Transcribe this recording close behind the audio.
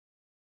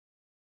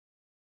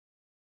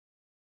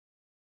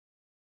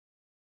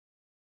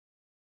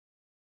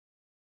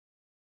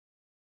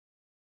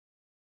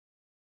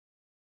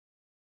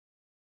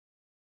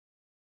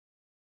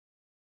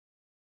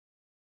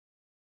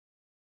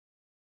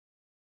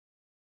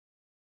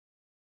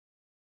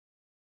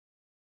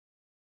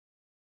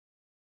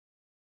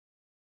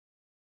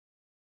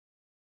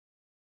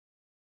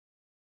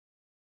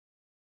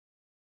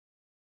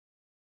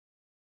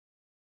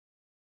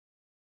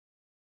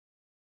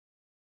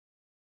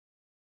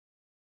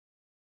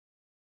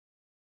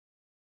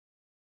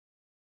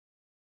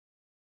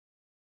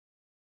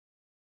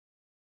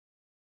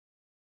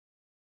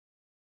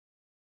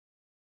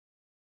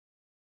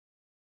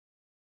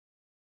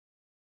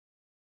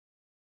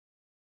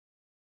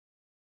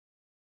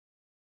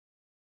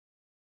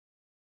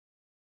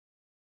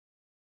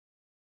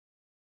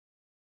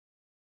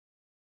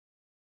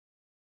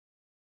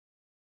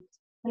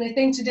And I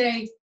think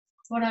today,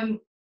 what I'm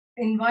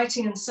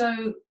inviting and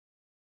so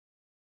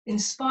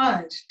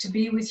inspired to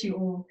be with you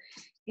all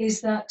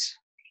is that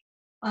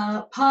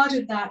part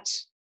of that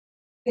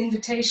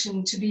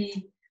invitation to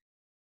be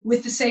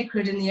with the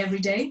sacred in the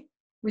everyday,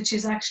 which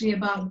is actually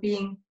about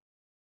being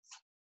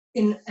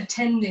in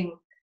attending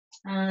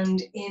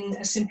and in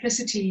a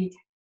simplicity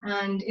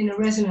and in a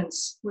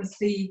resonance with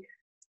the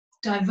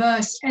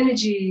diverse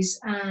energies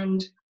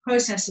and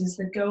processes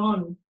that go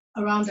on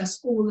around us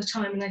all the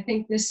time. And I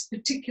think this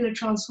particular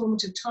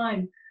transformative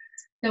time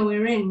that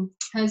we're in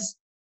has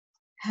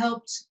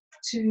helped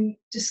to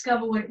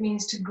discover what it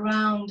means to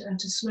ground and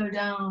to slow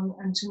down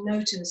and to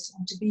notice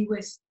and to be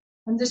with.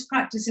 And this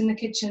practice in the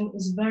kitchen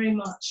is very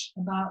much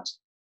about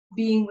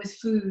being with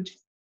food.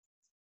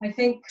 I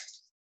think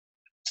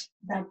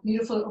that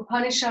beautiful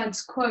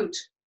Upanishads quote,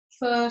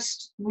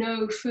 "First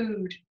know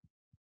food.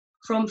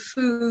 From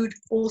food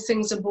all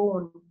things are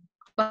born.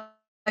 By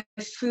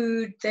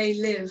food they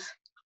live.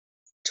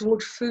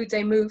 Toward food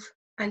they move,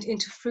 and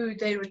into food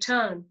they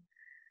return."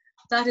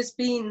 That has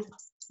been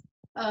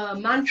a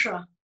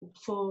mantra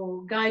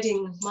for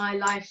guiding my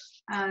life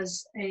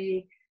as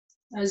a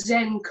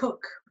Zen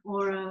cook,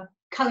 or a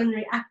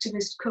culinary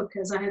activist cook,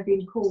 as I have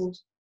been called.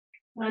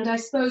 And I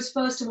suppose,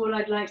 first of all,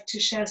 I'd like to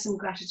share some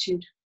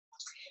gratitude.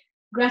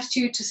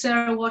 Gratitude to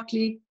Sarah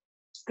Watley,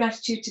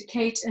 gratitude to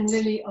Kate and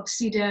Lily of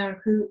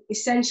C-DaRE, who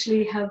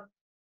essentially have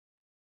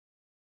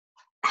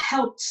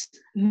helped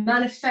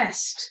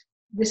manifest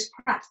this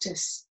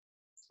practice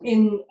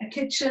in a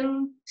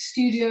kitchen,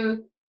 studio,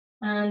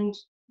 and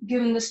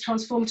given this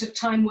transformative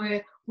time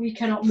where we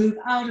cannot move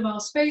out of our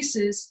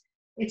spaces,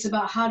 it's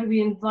about how do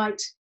we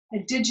invite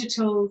a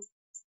digital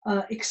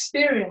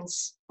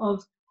experience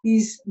of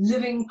these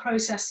living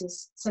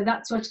processes. So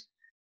that's what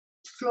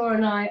Flora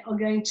and I are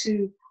going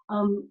to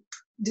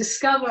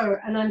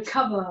discover and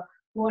uncover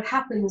what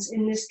happens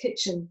in this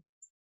kitchen.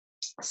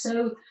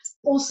 So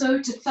also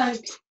to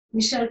thank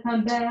Michel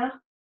Fabre,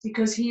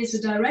 because he is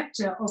the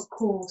director of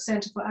CORE,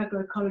 Center for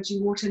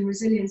Agroecology, Water and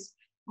Resilience.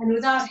 And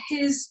without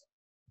his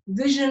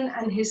vision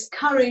and his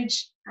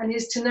courage and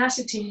his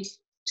tenacity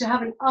to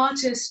have an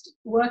artist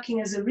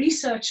working as a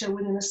researcher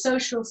within a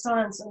social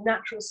science and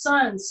natural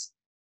science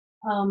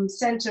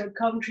center at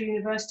Coventry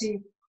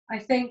University, I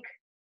think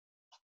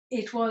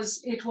it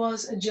was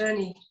a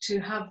journey to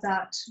have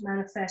that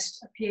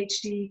manifest, a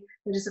PhD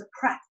that is a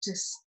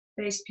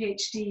practice-based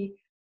PhD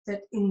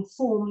that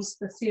informs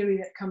the theory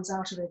that comes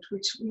out of it,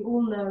 which we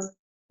all know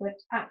that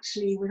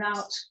actually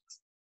without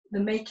the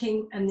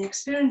making and the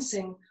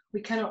experiencing, we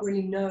cannot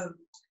really know.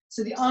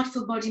 So the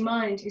Artful Body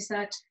Mind is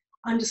that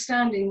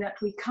understanding that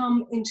we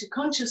come into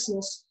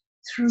consciousness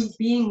through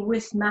being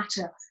with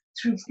matter,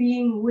 through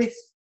being with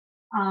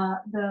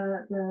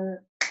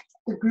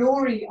the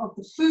glory of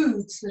the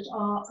foods that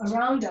are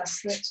around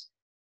us, that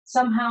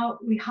somehow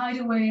we hide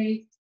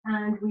away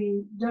and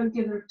we don't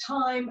give the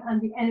time and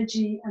the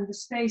energy and the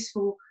space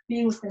for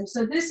being with them.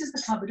 So this is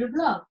the cupboard of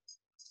love.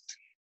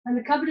 And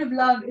the cupboard of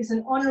love is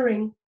an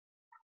honoring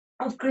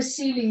of Chris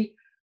Seeley,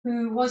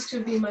 who was to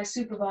have been my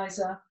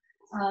supervisor,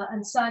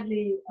 and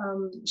sadly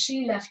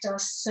she left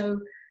us. So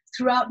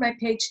throughout my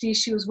PhD,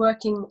 she was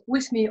working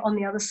with me on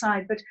the other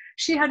side, but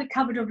she had a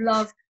cupboard of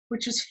love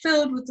which was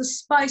filled with the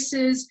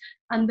spices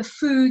and the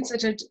foods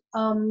that had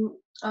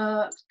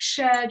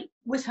shared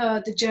with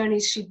her the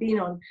journeys she'd been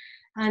on.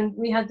 And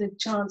we had the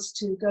chance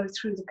to go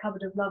through the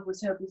cupboard of love with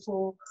her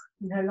before,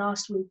 in her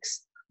last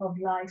weeks of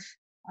life,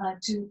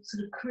 to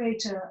sort of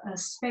create a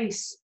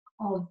space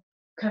of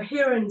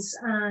coherence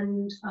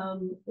and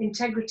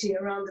integrity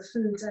around the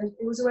foods. And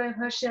it was a way of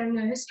her sharing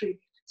her history.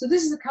 So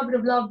this is a cupboard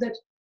of love that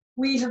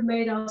we have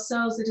made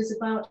ourselves, that is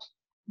about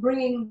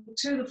bringing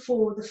to the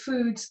fore the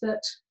foods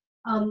that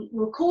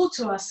were called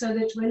to us, so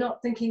that we're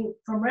not thinking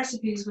from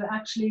recipes, we're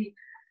actually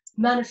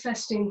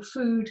manifesting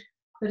food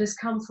that has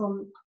come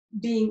from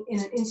being in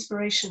an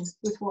inspiration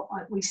with what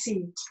we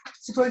see.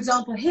 So for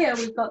example, here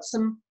we've got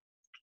some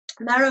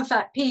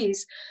marrow-fat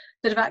peas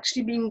that have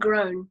actually been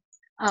grown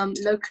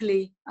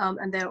locally,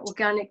 and they're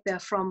organic. They're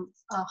from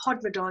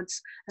hodrodods,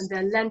 and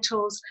they're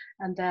lentils,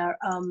 and they're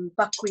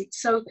buckwheat.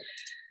 So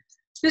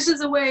this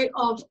is a way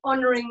of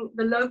honoring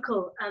the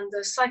local and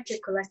the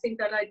cyclical. I think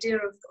that idea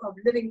of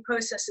living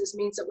processes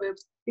means that we're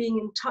being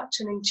in touch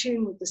and in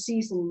tune with the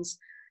seasons,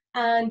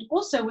 and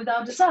also with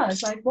our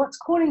desires, like what's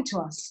calling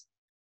to us.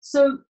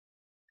 So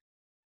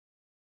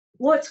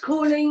what's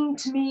calling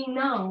to me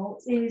now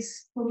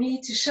is for me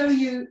to show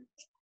you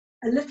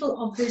a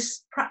little of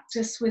this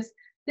practice. With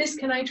this,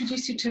 can I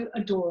introduce you to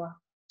Adora?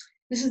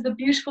 This is the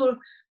beautiful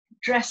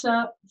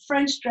dresser,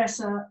 French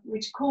dresser,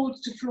 which called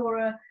to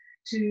Flora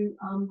to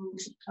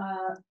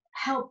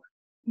help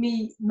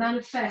me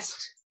manifest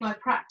my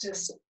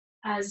practice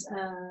as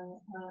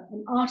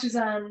an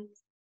artisan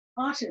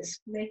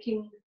artist,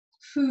 making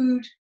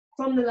food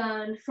from the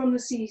land, from the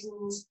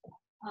seasons,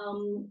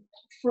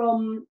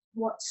 from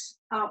what's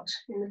out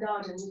in the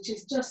garden, which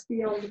is just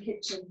beyond the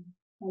kitchen,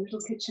 a little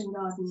kitchen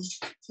garden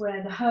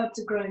where the herbs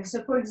are growing.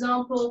 So for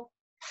example,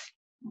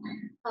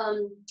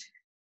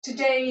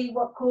 today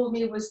what called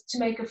me was to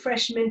make a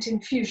fresh mint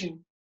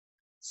infusion.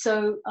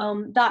 So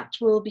that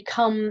will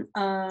become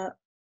a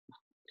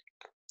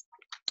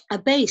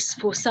base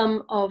for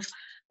some of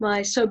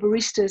my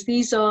soberistas.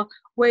 These are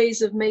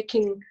ways of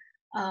making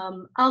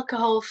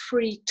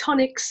alcohol-free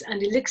tonics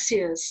and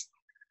elixirs,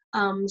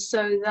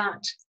 so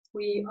that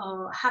we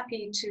are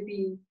happy to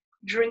be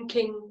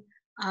drinking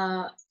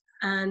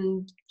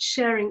and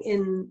sharing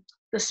in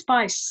the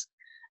spice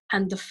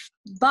and the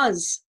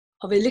buzz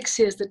of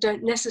elixirs that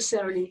don't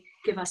necessarily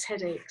give us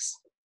headaches.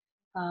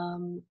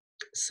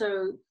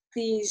 So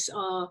these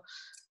are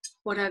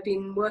what I've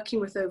been working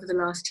with over the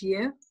last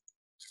year.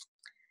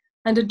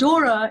 And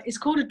Adora is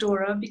called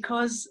Adora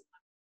because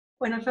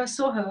when I first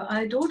saw her,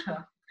 I adored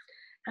her.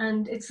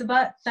 And it's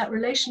about that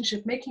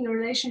relationship, making a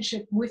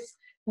relationship with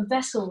the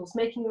vessels,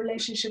 making a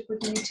relationship with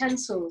the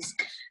utensils,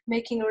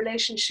 making a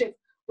relationship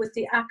with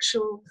the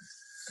actual,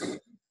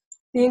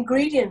 the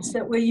ingredients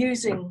that we're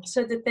using,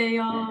 so that they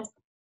are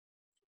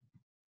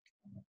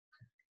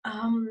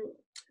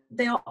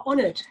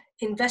honored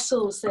in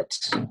vessels that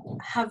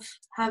have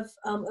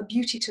a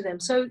beauty to them.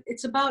 So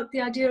it's about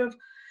the idea of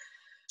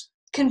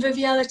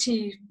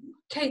conviviality.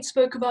 Kate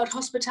spoke about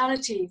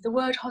hospitality. The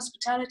word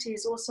hospitality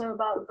is also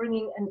about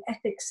bringing an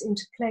ethics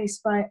into place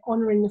by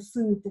honoring the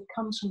food that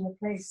comes from the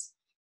place.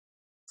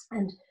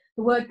 And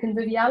the word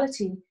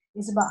conviviality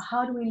is about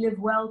how do we live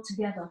well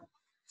together.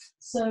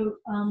 So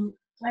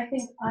I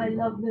think I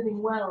love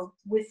living well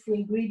with the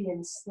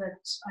ingredients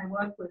that I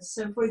work with.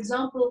 So for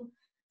example,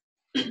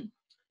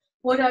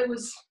 what I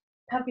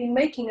have been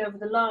making over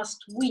the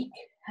last week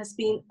has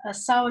been a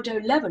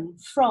sourdough leaven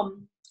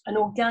from an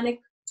organic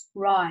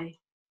rye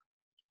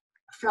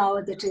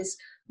flour that is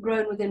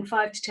grown within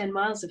 5 to 10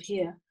 miles of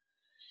here.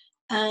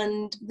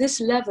 And this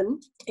leaven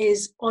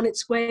is on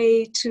its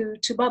way to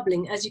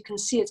bubbling. As you can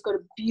see, it's got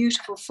a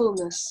beautiful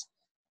fullness.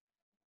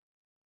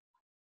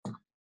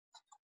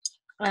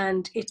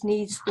 And it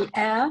needs the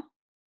air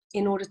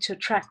in order to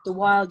attract the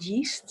wild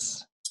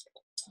yeasts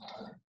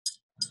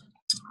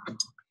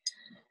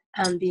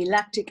and the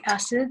lactic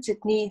acids. It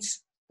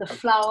needs the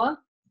flour,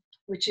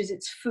 which is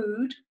its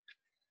food.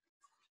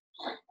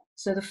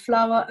 So the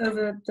flour,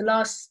 over the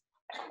last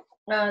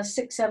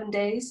 6-7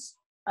 days,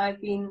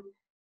 I've been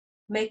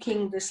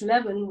making this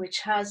leaven, which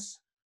has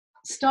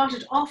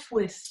started off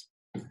with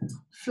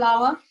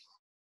flour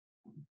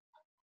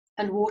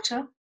and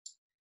water,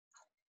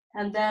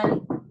 and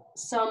then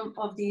some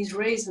of these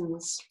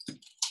raisins,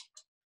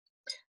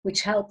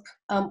 which help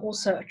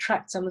also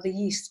attract some of the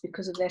yeasts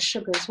because of their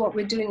sugars. What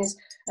we're doing is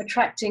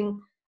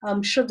attracting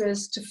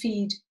sugars to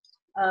feed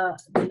the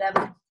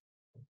leaven.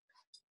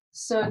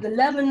 So the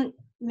leaven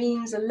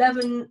means a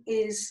leaven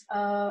is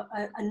a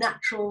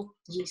natural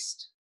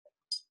yeast.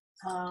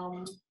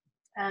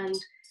 And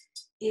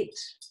it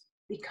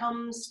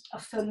becomes a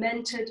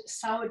fermented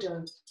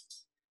sourdough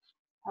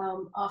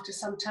after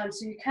some time.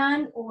 So you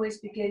can always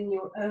begin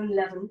your own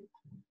leaven.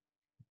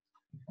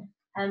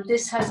 And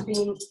this has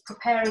been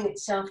preparing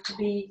itself to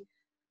be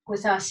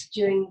with us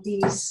during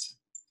these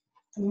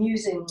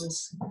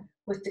musings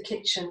with the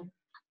kitchen.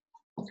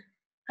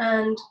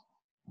 And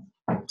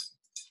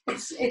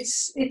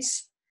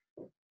it's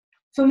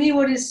for me,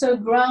 what is so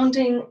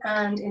grounding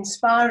and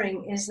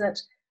inspiring is that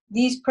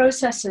these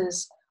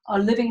processes are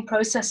living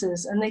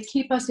processes, and they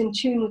keep us in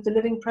tune with the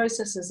living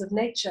processes of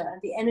nature and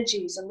the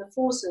energies and the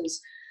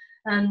forces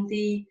and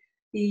the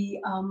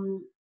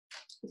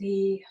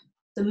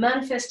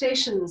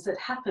manifestations that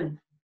happen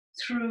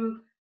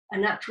through a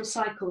natural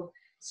cycle.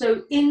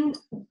 So in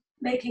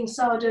making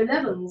sourdough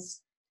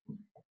leavens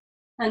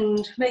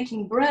and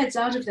making breads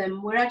out of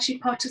them, we're actually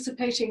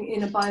participating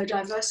in a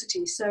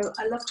biodiversity. So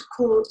I love to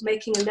call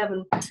making a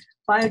leaven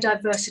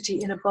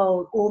biodiversity in a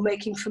bowl, or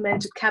making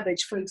fermented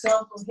cabbage. For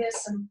example,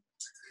 here's some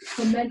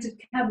fermented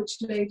cabbage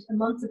made a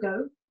month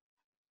ago,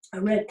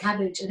 a red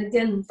cabbage. And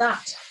again,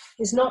 that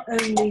is not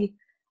only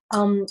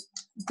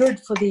good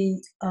for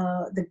the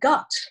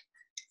gut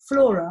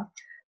flora,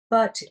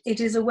 but it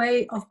is a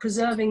way of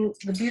preserving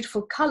the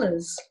beautiful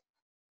colors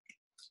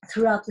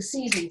throughout the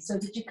season, so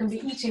that you can be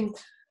eating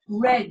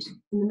red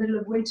in the middle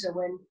of winter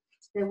when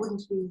there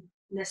wouldn't be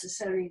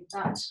necessarily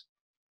that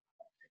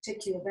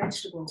particular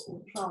vegetable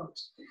or plant.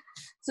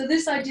 So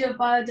this idea of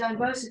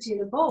biodiversity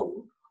in a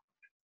bowl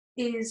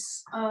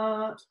is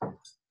a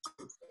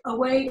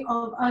way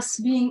of us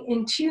being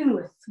in tune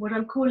with what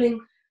I'm calling,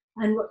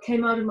 and what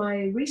came out of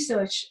my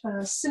research,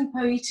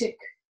 sympoietic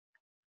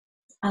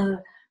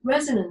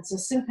resonance, a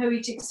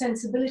sympoietic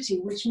sensibility,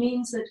 which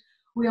means that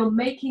we are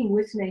making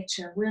with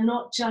nature. We're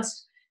not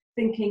just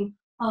thinking,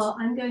 oh,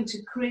 I'm going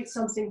to create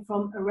something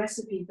from a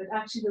recipe, but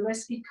actually the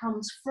recipe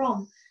comes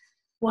from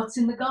what's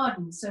in the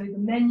garden. So the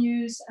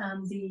menus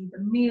and the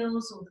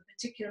meals or the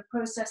particular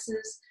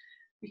processes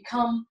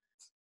become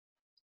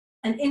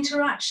an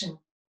interaction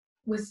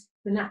with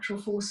the natural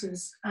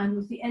forces and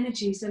with the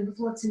energies and with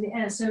what's in the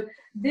air. So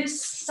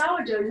this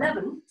sourdough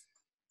leaven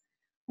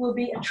will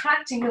be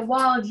attracting the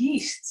wild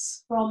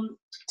yeasts from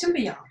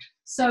timberyard.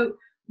 So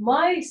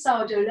my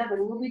sourdough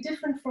leaven will be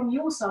different from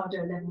your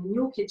sourdough leaven in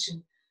your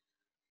kitchen.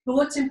 But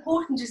what's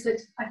important is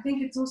that I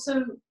think it's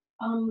also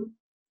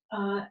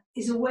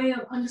is a way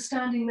of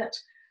understanding that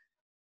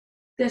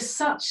there's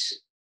such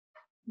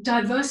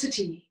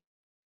diversity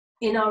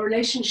in our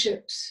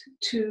relationships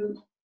to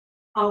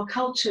our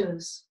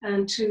cultures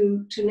and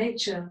to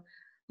nature,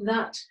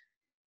 that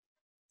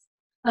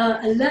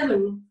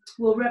 11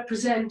 will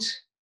represent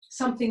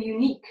something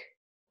unique,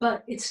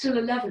 but it's still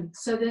 11.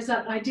 So there's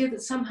that idea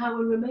that somehow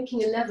when we're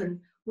making 11,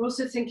 we're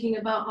also thinking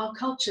about our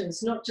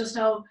cultures, not just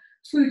our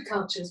food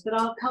cultures, but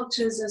our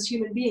cultures as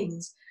human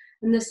beings.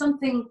 And there's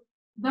something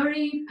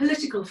very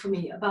political for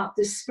me about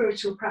this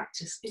spiritual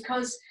practice,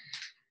 because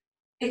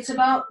it's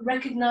about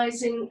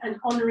recognizing and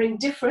honoring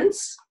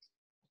difference,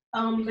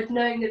 but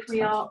knowing that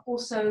we are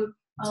also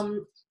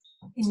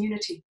in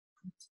unity.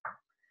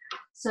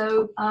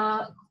 So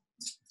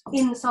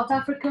in South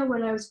Africa,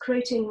 when I was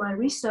creating my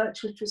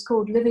research, which was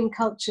called Living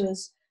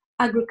Cultures,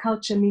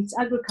 Agriculture Meets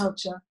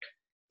Agriculture,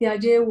 the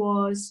idea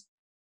was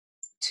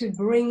to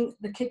bring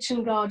the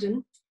kitchen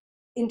garden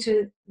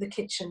into the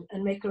kitchen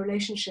and make a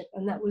relationship.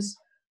 And that was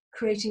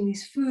creating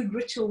these food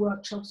ritual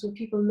workshops where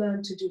people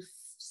learn to do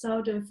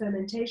sourdough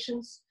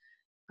fermentations,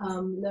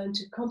 learn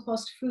to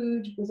compost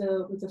food with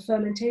a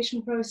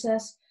fermentation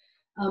process,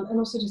 and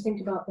also to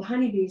think about the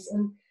honeybees.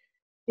 And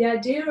the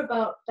idea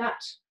about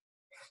that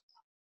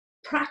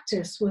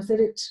practice was that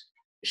it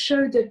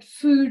showed that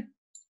food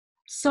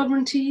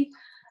sovereignty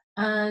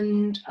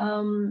and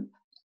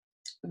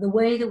the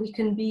way that we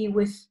can be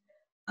with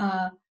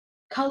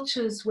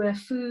cultures where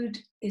food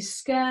is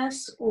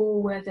scarce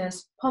or where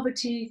there's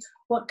poverty,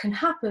 what can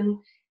happen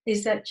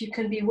is that you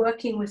can be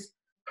working with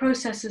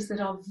processes that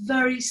are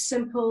very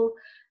simple,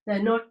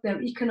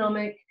 they're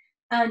economic,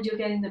 and you're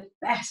getting the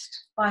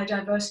best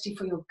biodiversity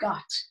for your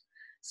gut.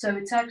 So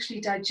it's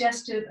actually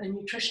digestive and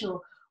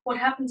nutritional. What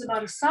happens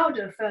about a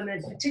sourdough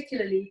ferment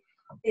particularly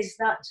is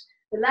that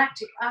the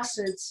lactic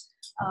acids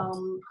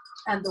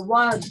and the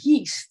wild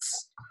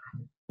yeasts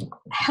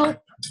help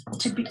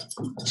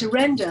to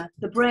render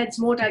the breads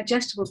more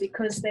digestible,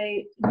 because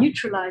they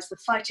neutralize the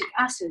phytic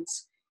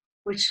acids,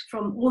 which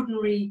from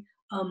ordinary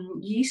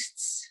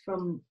yeasts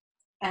from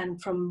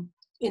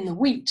in the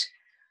wheat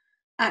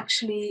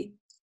actually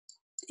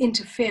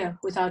interfere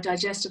with our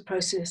digestive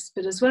process.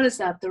 But as well as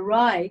that, the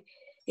rye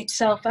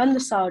itself and the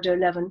sourdough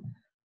leaven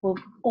will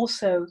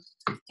also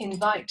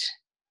invite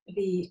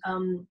the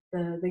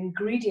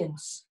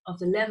ingredients of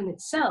the leaven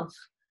itself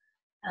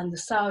and the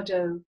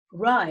sourdough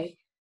rye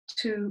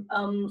to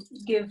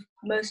give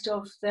most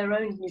of their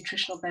own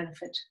nutritional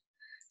benefit.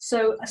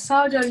 So a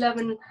sourdough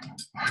leaven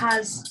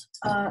has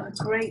a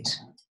great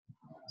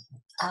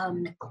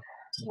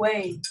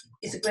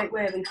is a great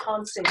way of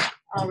enhancing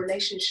our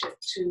relationship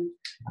to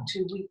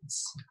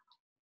wheats.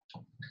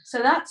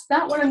 So that's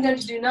what I'm going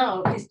to do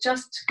now, is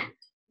just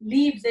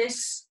leave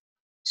this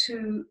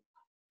to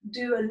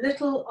do a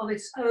little of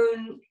its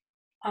own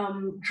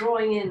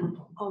drawing in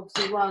of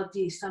the wild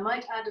yeast. I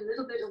might add a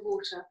little bit of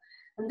water.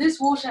 And this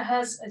water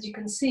has, as you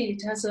can see,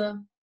 it has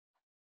a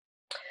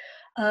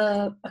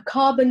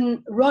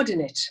carbon rod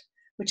in it,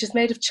 which is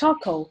made of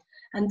charcoal.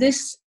 And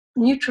this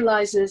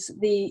neutralizes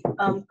the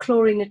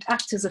chlorine. It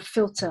acts as a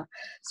filter.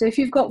 So if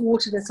you've got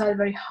water that's either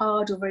very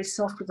hard or very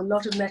soft with a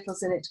lot of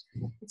metals in it,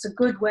 it's a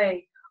good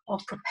way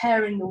of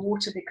preparing the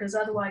water, because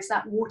otherwise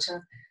that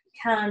water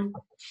can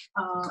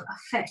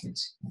affect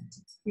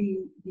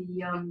the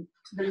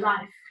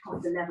life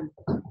of the leaven.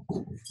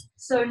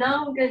 So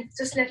now I'm going to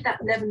just let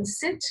that leaven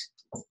sit.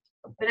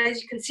 But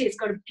as you can see, it's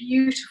got a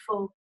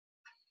beautiful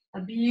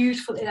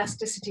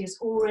elasticity is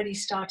already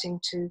starting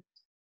to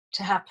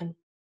happen.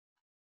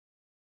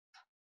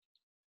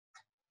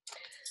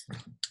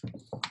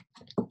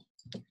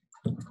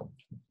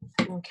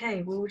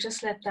 Okay, we'll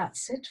just let that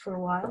sit for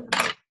a while.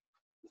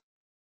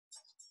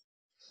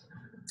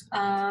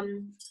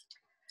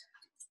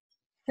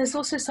 There's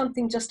also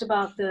something just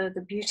about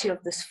the beauty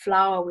of this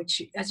flower,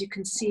 which, as you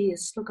can see,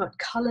 it's still got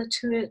color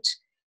to it.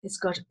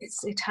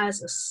 It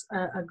has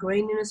a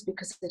graininess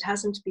because it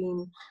hasn't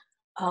been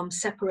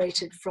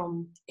separated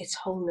from its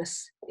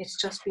wholeness.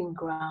 It's just been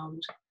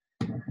ground.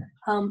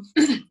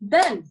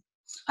 Then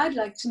I'd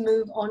like to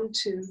move on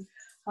to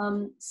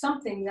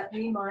something that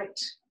we might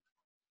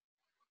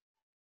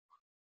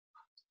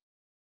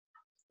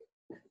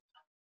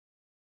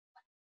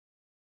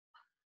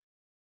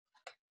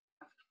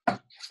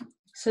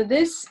so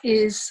this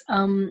is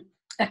a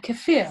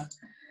kefir,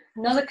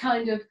 another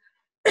kind of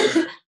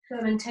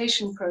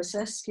fermentation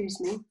process, excuse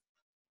me.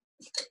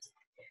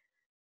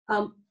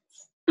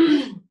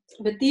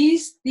 But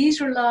these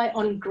rely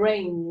on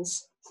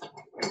grains,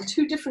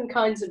 two different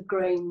kinds of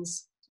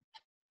grains.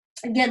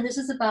 Again, this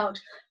is about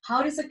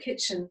how does a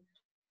kitchen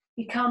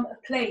become a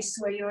place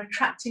where you're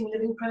attracting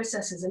living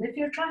processes. And if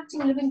you're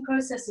attracting living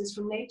processes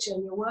from nature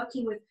and you're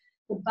working with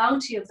the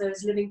bounty of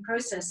those living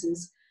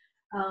processes,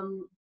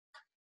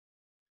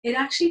 it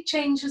actually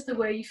changes the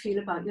way you feel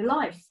about your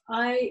life.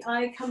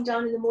 I come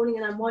down in the morning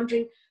and I'm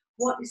wondering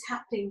what is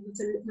happening with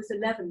the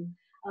leaven.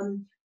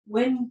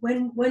 When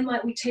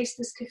might we taste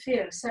this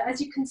kefir? So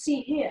as you can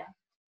see here,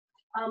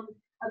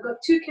 I've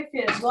got two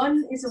kefirs.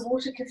 One is a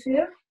water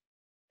kefir,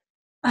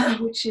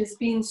 which has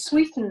been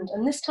sweetened.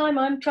 And this time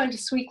I'm trying to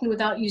sweeten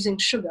without using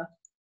sugar.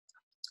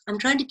 I'm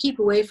trying to keep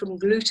away from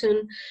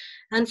gluten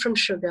and from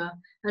sugar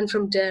and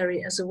from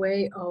dairy as a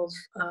way of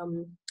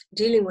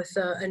dealing with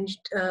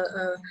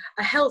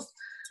a health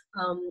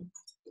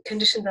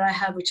condition that I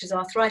have, which is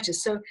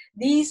arthritis. So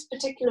these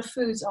particular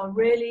foods are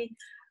really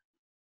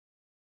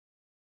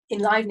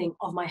enlivening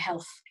of my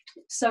health.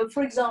 So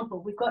for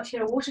example, we've got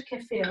here a water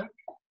kefir,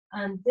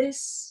 and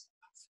these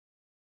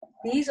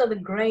are the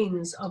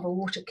grains of a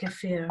water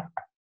kefir.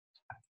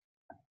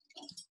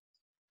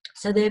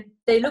 So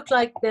they look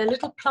like they're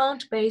little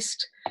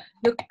plant-based,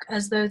 look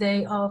as though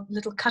they are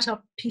little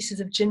cut-up pieces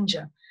of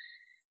ginger.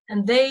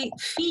 And they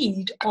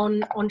feed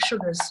on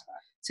sugars.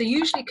 So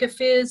usually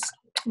kefirs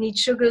need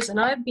sugars, and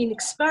I've been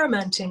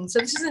experimenting. So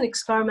this is an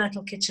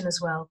experimental kitchen as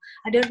well.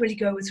 I don't really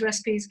go with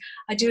recipes.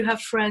 I do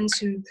have friends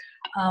who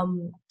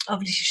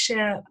obviously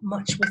share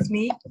much with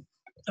me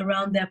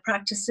around their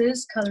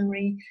practices,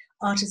 culinary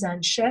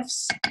artisan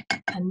chefs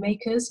and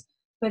makers.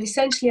 But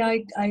essentially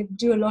I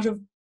do a lot of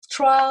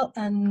trial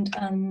and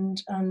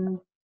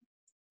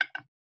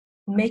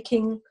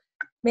making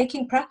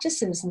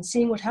practices and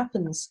seeing what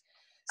happens.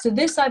 So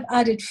this, I've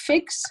added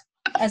figs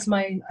as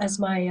my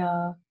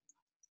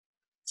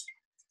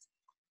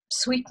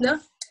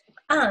sweetener,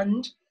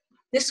 and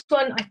this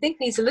one I think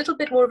needs a little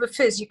bit more of a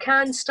fizz. You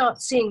can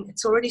start seeing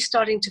it's already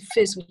starting to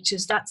fizz, which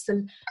is that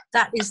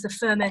is the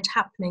ferment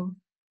happening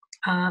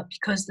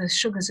because the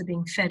sugars are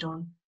being fed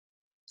on.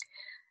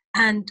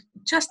 And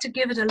just to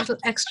give it a little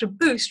extra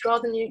boost,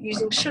 rather than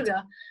using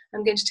sugar,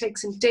 I'm going to take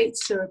some date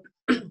syrup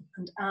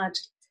and add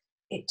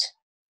it.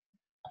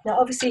 Now,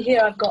 obviously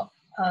here I've got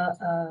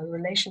a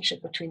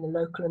relationship between the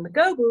local and the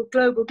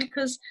global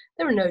because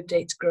there are no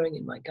dates growing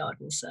in my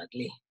garden,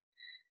 sadly.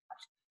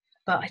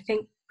 But I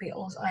think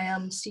I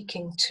am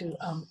seeking to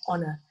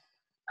honour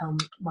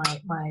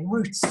my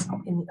roots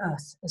in the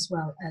earth as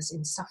well as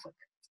in Suffolk.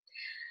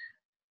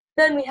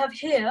 Then we have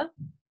here,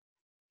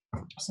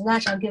 so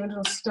that I'll give it a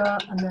little stir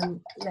and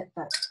then let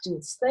that do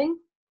its thing.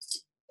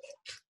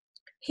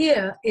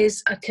 Here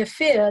is a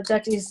kefir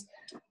that is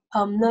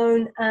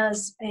known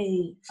as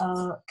a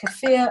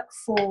kefir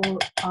for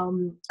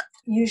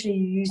usually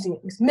you're using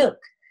it with milk.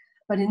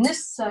 But in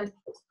this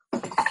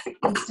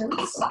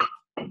instance,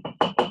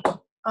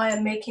 I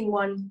am making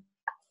one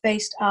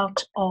based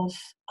out of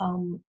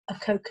a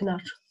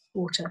coconut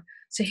water.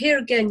 So here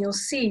again, you'll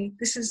see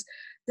this is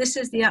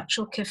the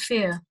actual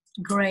kefir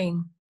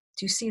grain.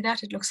 Do you see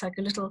that? It looks like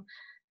a little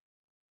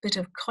bit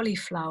of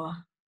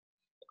cauliflower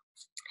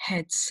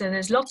heads. So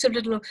there's lots of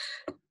little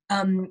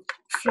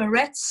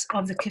florets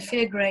of the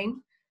kefir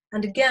grain.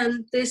 And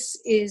again, this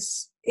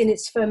is in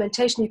its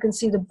fermentation. You can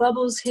see the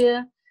bubbles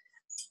here.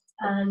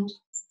 And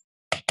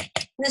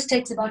this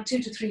takes about 2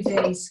 to 3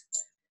 days.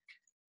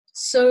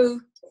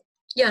 So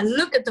yeah,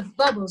 look at the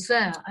bubbles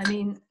there. I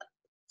mean,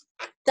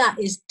 that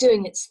is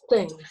doing its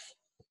thing.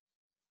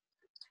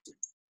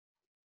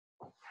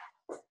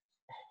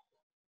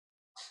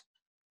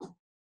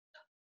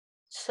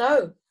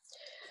 So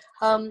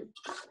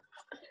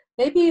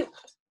maybe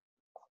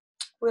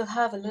we'll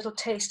have a little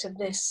taste of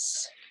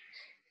this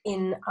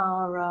in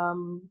our,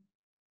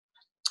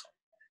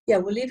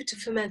 we'll leave it to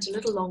ferment a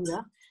little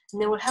longer,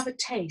 and then we'll have a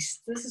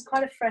taste. This is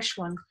quite a fresh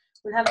one.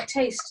 We'll have a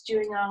taste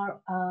during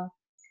our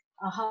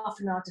half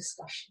an hour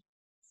discussion.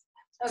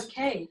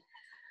 Okay,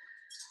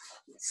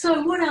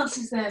 so what else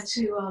is there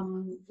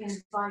to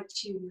invite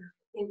you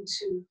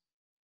into?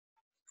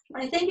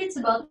 I think it's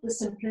about the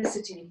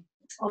simplicity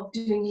of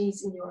doing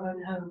these in your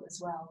own home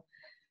as well.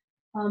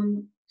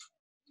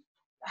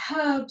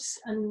 Herbs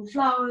and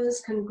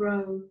flowers can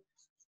grow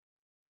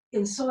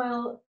in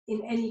soil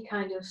in any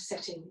kind of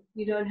setting.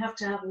 You don't have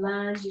to have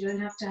land, you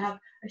don't have to have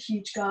a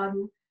huge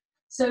garden.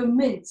 So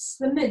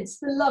the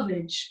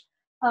lovage,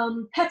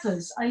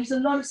 peppers. I use a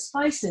lot of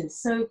spices.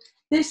 So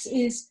this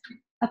is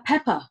a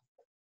pepper.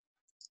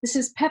 This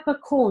is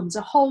peppercorns,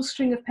 a whole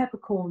string of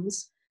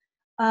peppercorns,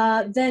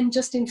 then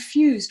just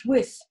infused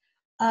with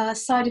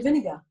cider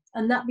vinegar.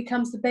 And that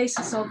becomes the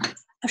basis of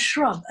a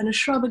shrub. And a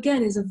shrub,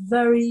 again, is a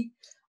very,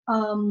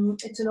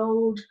 it's an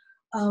old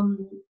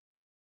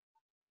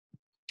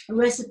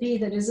recipe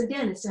that is,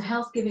 again, it's a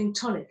health-giving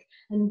tonic.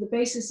 And the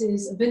basis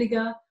is a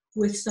vinegar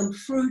with some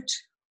fruit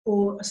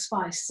or a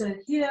spice. So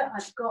here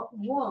I've got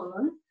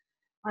one.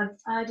 I've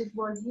added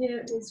one.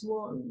 Here is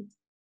one.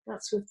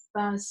 That's with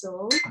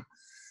basil.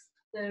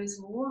 There's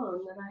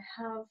one that I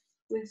have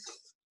with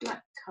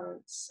black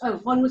currants. Oh,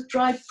 one with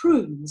dried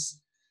prunes.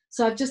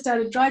 So I've just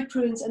added dried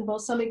prunes and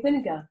balsamic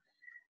vinegar.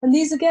 And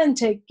these again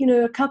take,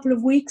 a couple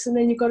of weeks, and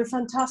then you've got a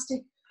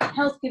fantastic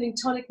health-giving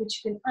tonic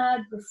which you can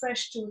add,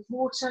 refresh to with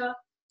water,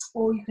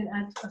 or you can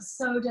add a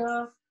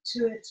soda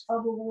to it,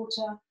 bubble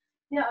water.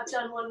 Yeah, I've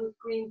done one with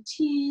green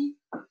tea.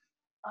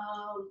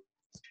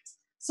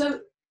 So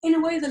in a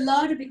way, the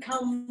larder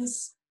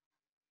becomes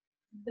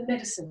the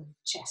medicine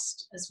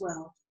chest as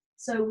well.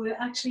 So we're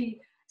actually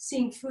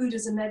seeing food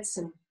as a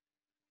medicine.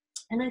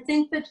 And I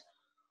think that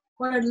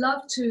what I'd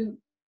love to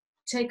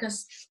take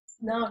us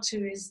now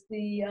to is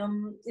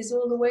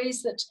all the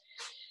ways that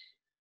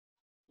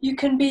you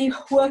can be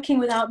working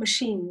without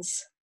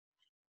machines.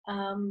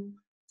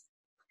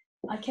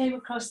 I came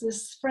across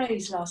this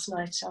phrase last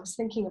night. I was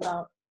thinking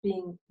about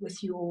being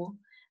with you all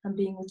and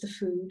being with the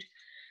food,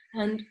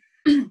 and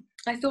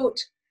I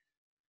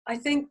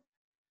think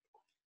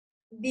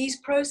these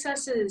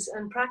processes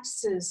and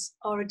practices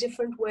are a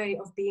different way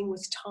of being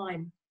with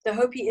time. The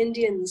Hopi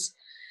Indians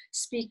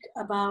speak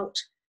about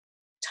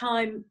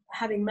time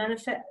having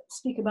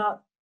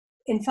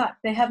in fact,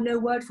 they have no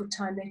word for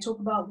time. They talk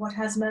about what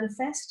has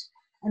manifest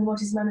and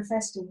what is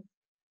manifesting.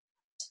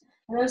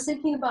 And I was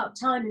thinking about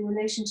time in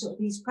relation to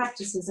these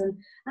practices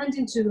and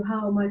into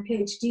how my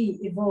PhD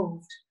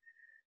evolved.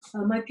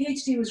 My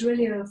PhD was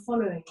really a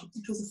following.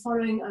 It was a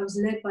following. I was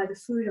led by the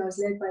food. I was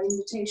led by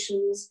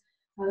invitations.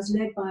 I was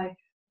led by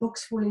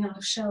books falling out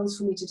of shelves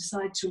for me to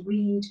decide to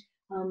read.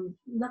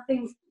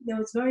 There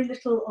was very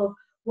little of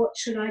what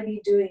should I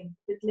be doing,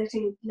 but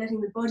letting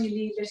the body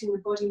lead, letting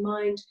the body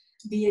mind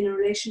be in a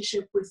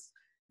relationship with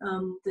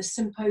the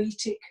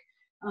sympoietic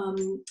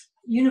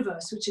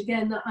universe, which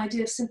again, the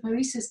idea of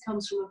sympoiesis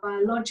comes from a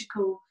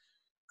biological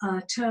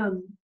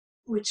term,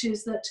 which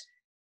is that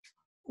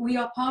we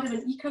are part of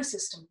an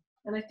ecosystem.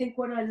 And I think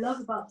what I love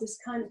about this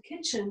kind of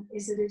kitchen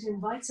is that it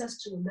invites us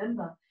to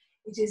remember.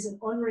 It is an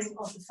honoring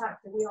of the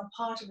fact that we are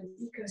part of an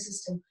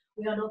ecosystem.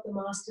 We are not the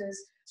masters,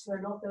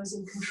 we're not those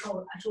in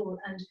control at all.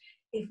 And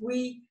if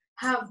we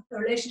have a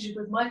relationship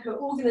with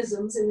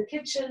microorganisms in the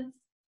kitchen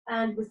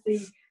and with the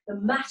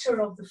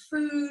matter of the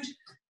food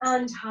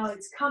and how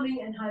it's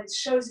coming and how it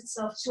shows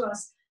itself to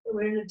us, that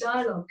we're in a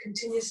dialogue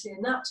continuously.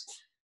 And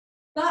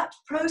that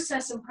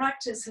process and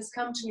practice has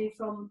come to me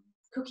from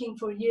cooking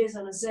for years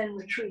on a Zen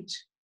retreat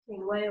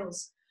in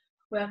Wales,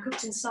 where I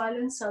cooked in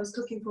silence. I was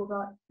cooking for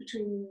about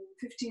between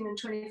 15 and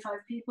 25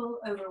 people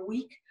over a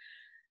week.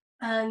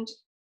 And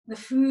the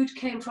food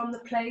came from the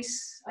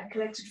place. I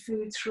collected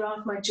food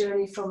throughout my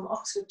journey from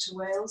Oxford to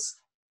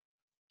Wales.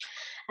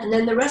 And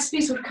then the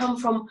recipes would come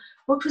from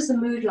what was the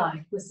mood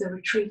like with the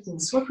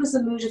retreatants? What was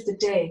the mood of the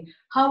day?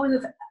 How were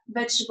the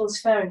vegetables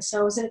faring? So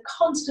I was in a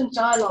constant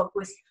dialogue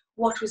with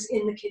what was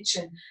in the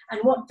kitchen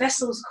and what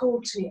vessels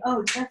called to me.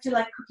 Oh, do I feel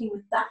like cooking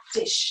with that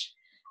dish?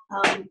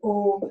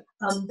 Or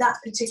that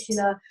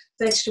particular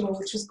vegetable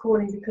which was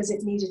calling because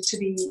it needed to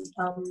be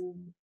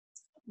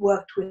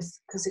worked with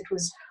because it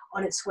was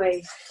on its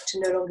way to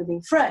no longer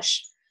being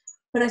fresh.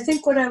 But I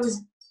think what I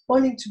was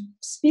wanting to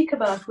speak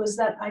about was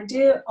that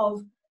idea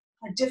of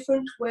a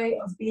different way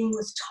of being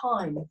with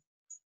time,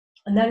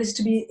 and that is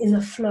to be in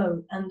the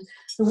flow. And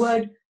the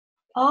word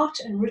art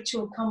and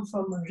ritual come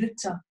from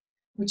rita,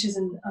 which is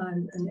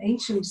an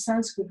ancient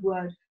Sanskrit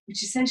word,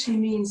 which essentially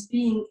means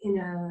being in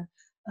a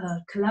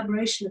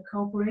collaboration, a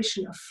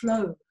cooperation, a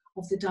flow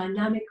of the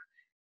dynamic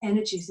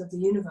energies of the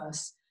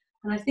universe.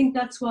 And I think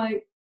that's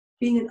why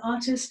being an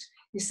artist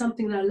is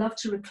something that I love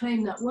to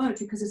reclaim that word,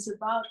 because it's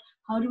about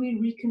how do we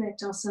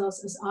reconnect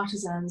ourselves as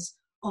artisans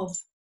of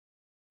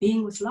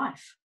being with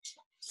life.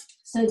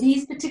 So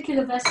these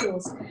particular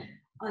vessels,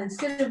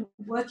 instead of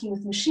working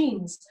with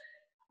machines,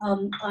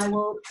 I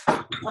will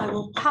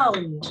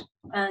pound,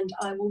 and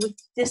I will, with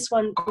this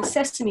one, with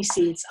sesame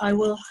seeds, I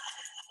will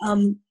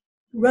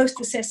roast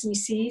the sesame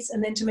seeds,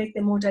 and then to make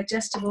them more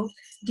digestible,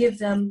 give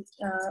them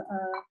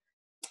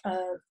a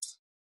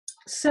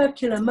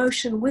circular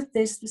motion with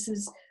this. This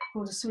is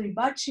called a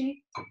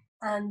suribachi,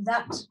 and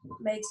that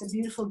makes a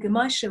beautiful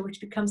gamasha, which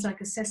becomes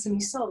like a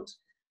sesame salt.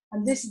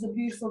 And this is a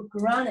beautiful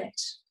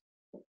granite,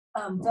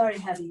 very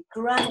heavy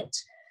granite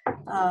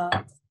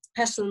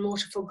pestle and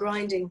mortar for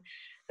grinding.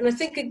 And I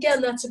think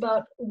again that's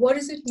about what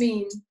does it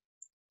mean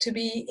to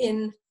be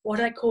in what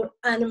I call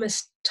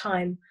animist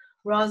time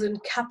rather than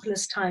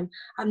capitalist time.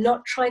 I'm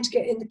not trying to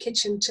get in the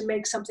kitchen to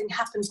make something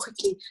happen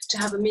quickly to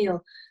have a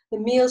meal. The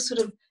meals sort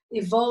of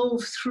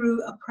evolve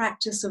through a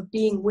practice of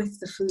being with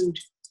the food.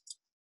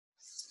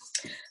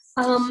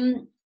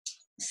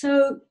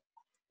 So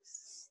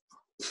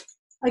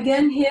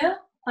again here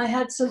I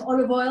had some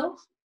olive oil,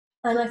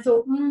 and I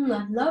thought,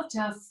 I'd love to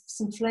have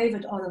some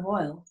flavored olive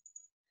oil.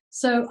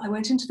 So I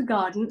went into the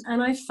garden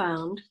and I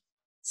found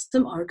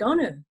some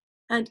oregano,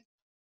 and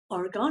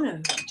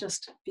oregano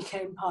just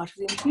became part of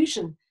the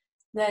infusion.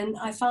 Then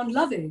I found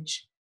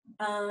lovage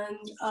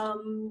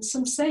and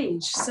some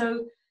sage.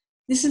 So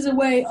this is a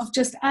way of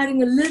just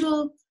adding a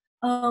little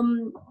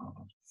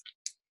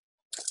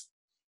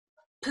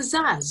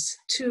pizzazz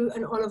to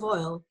an olive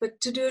oil, but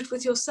to do it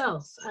with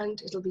yourself,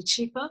 and it'll be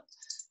cheaper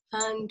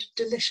and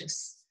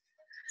delicious.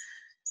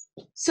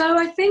 So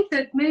I think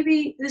that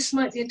maybe this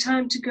might be a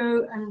time to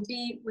go and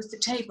be with the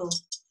table,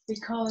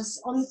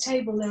 because on the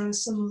table there are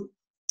some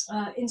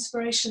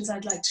inspirations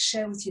I'd like to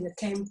share with you that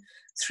came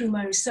through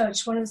my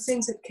research. One of the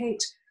things that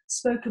Kate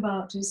spoke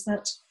about is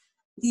that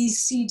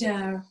these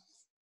C-DaRE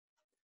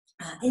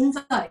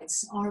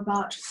invites are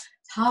about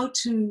how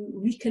to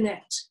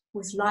reconnect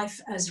with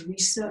life as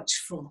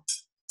researchful,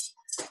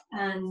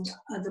 and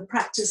the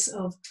practice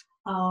of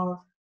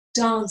our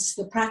dance,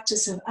 the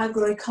practice of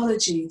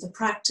agroecology, the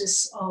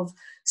practice of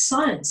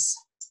science,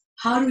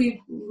 how do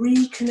we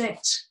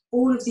reconnect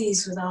all of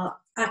these with our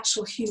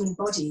actual human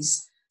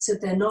bodies so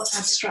that they're not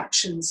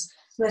abstractions?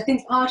 And I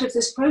think part of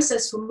this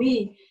process for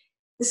me,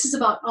 this is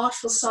about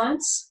artful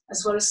science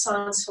as well as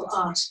science for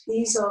art.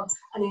 These are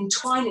an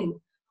entwining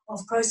of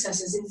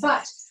processes. In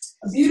fact,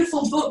 a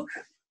beautiful book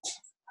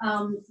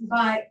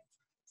by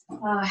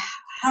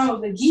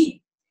Harold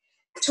McGee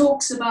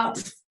talks about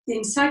the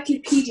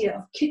Encyclopedia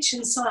of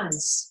Kitchen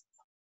Science.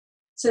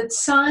 So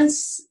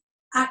science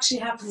actually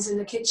happens in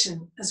the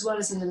kitchen as well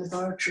as in the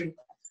laboratory.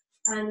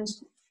 And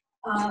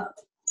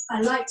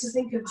I like to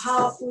think of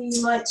how we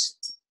might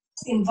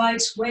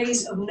invite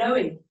ways of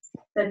knowing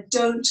that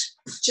don't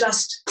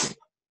just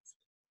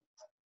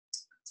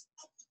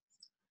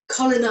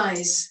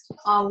colonize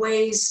our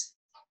ways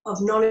of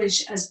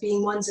knowledge as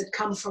being ones that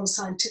come from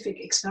scientific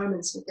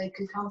experiments, but they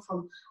can come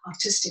from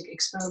artistic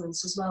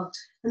experiments as well.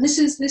 And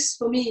this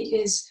for me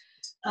is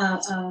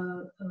a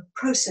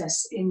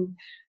process in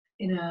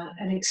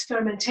an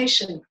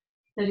experimentation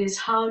that is,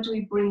 how do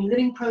we bring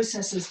living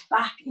processes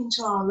back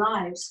into our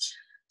lives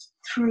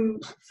through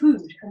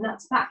food? And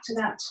that's back to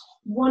that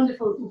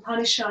wonderful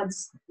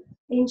Upanishads,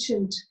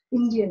 ancient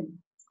Indian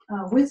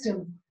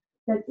wisdom,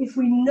 that if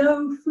we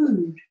know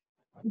food,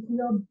 if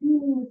we are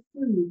dealing with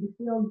food, if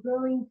we are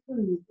growing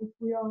food, if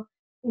we are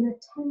in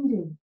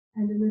attending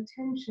and an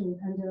attention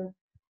and a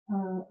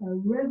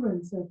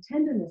reverence, a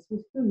tenderness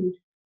with food,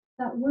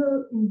 that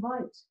will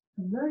invite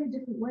a very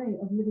different way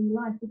of living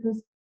life,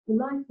 because the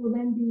life will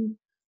then be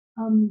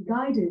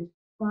guided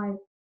by,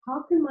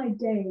 how can my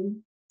day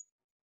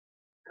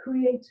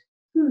create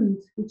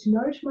foods which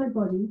nourish my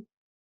body,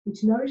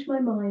 which nourish my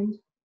mind,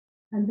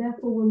 and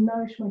therefore will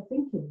nourish my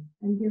thinking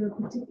and give a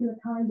particular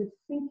kind of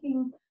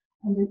thinking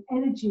and an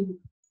energy,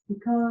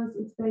 because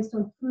it's based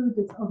on food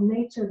that's of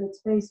nature, that's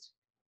based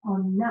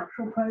on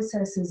natural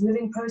processes,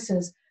 living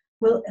process,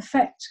 will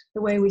affect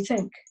the way we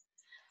think.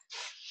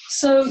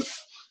 So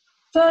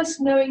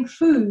first, knowing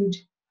food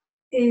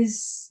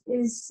is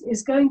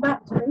going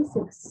back to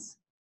basics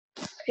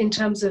in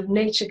terms of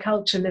nature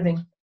culture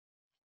living.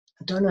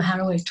 Donna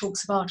Haraway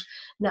talks about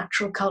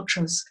natural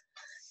cultures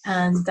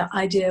and the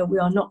idea we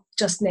are not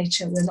just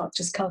nature, we're not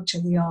just culture,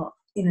 we are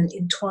in an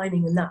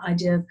entwining, and that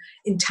idea of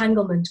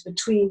entanglement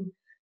between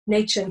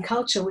nature and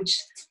culture,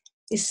 which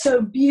is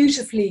so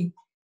beautifully,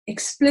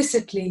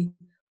 explicitly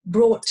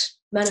brought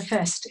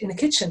manifest in the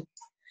kitchen.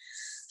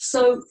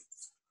 So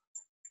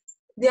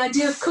the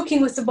idea of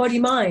cooking with the body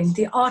mind,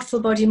 the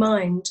artful body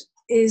mind,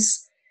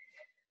 is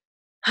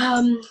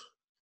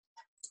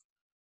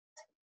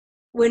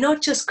we're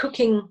not just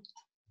cooking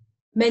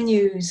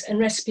menus and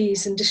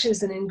recipes and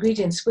dishes and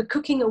ingredients, we're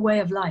cooking a way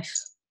of life.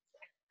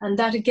 And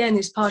that again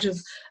is part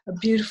of a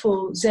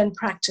beautiful Zen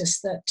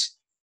practice that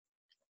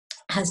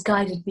has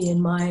guided me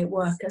in my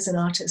work as an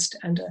artist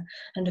and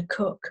a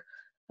cook,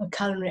 a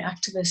culinary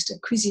activist, a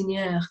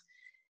cuisinière,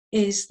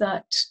 is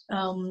that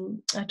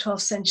a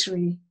 12th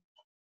century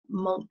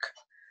monk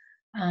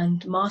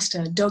and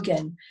master,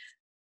 Dogen,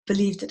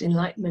 believed that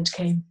enlightenment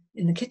came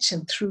in the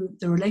kitchen through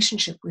the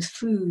relationship with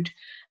food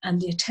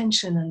and the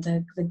attention and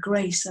the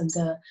grace and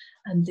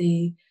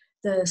the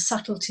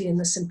subtlety and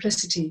the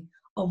simplicity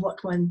of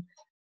what one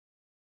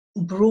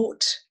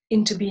brought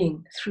into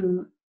being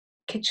through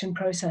kitchen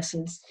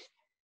processes.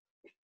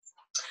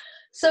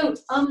 So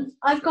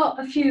I've got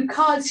a few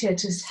cards here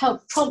to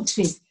help prompt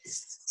me.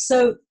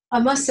 So I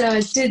must say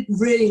I did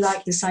really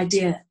like this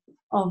idea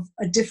of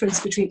a difference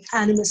between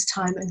animist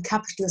time and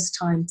capitalist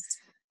time,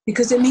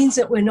 because it means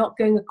that we're not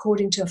going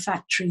according to a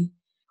factory,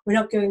 we're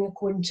not going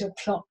according to a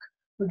clock,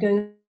 we're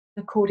going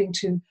according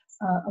to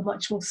a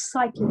much more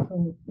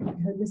cyclical,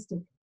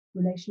 holistic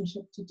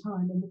relationship to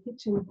time. And the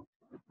kitchen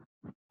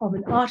of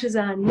an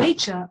artisan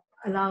nature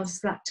allows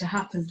that to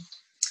happen.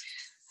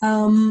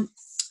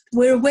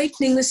 We're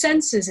awakening the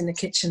senses in the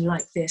kitchen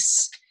like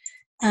this,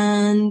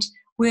 and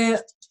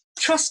we're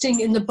trusting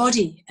in the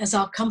body as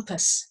our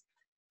compass,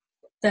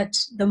 that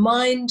the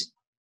mind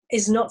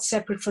is not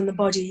separate from the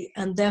body,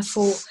 and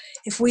therefore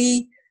if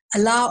we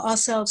allow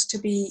ourselves to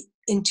be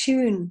in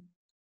tune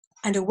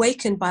and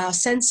awakened by our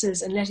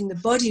senses and letting the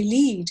body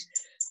lead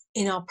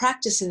in our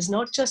practices,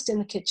 not just in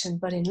the kitchen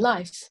but in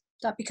life,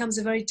 that becomes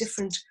a very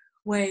different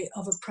way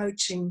of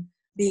approaching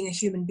being a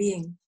human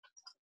being.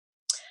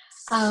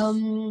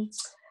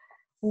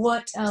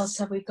 What else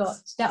have we got?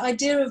 The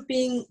idea of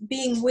being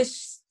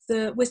with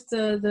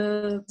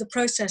the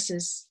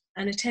processes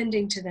and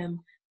attending to them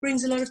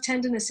brings a lot of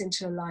tenderness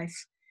into your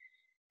life.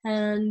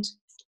 And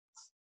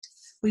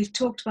we've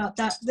talked about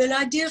that. The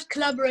idea of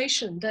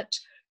collaboration, that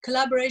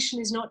collaboration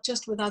is not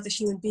just with other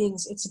human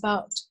beings, it's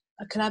about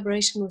a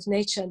collaboration with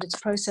nature and its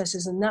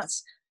processes. And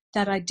that's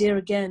that idea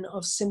again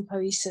of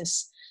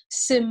sympoiesis.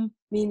 Sim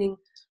meaning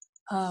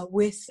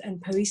with,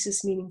 and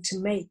poiesis meaning to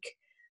make.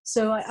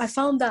 So I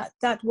found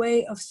that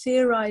way of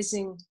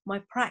theorizing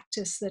my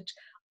practice, that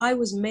I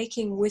was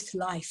making with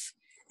life,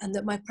 and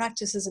that my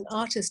practice as an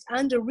artist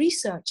and a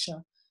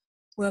researcher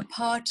were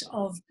part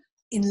of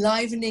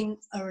enlivening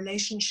a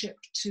relationship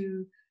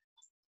to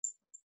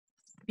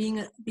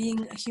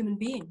being a human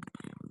being.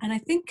 And I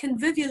think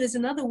convivial is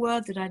another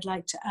word that I'd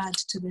like to add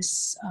to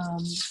this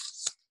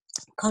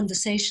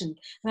conversation.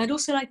 And I'd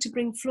also like to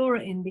bring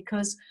Flora in,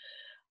 because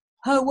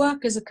her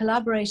work as a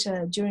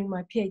collaborator during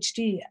my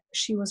PhD,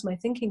 she was my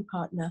thinking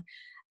partner,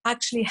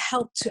 actually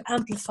helped to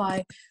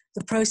amplify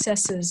the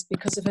processes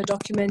because of her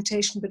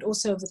documentation, but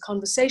also of the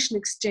conversation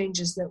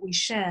exchanges that we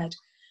shared,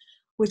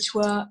 which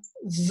were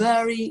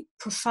very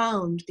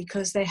profound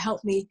because they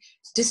helped me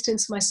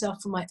distance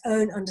myself from my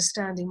own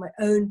understanding, my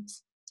own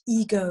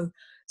ego,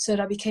 so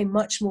that I became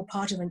much more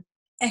part of an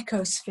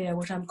ecosphere,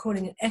 what I'm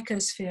calling an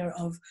ecosphere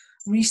of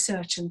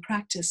research and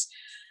practice.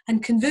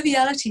 And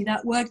conviviality,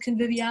 that word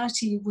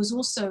conviviality was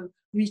also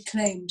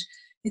reclaimed.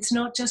 It's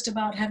not just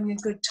about having a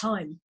good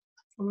time.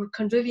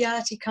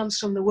 Conviviality comes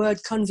from the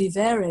word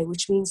convivere,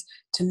 which means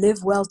to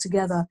live well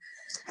together.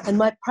 And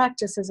my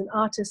practice as an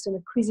artist and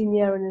a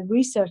cuisinier and a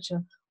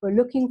researcher, we're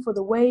looking for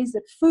the ways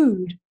that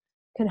food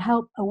can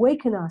help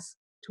awaken us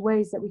to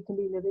ways that we can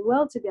be living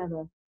well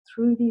together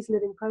through these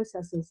living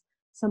processes,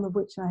 some of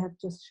which I have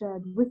just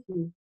shared with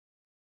you.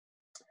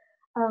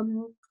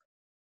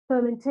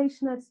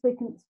 Fermentation, I've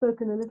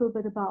spoken a little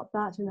bit about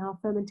that, and how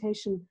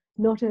fermentation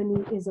not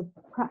only is a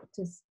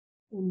practice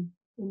in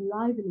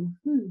enlivening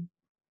food,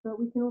 but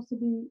we can also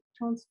be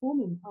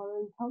transforming our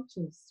own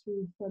cultures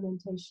through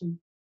fermentation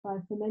by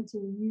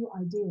fermenting new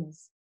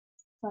ideas.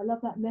 So I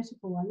love that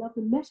metaphor. I love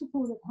the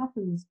metaphor that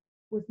happens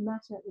with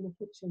matter in a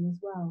kitchen as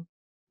well.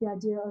 The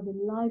idea of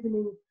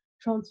enlivening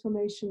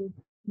transformation,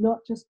 not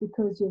just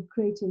because you're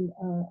creating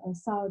a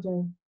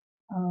sourdough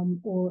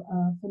or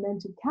a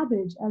fermented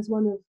cabbage. As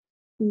one of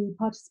the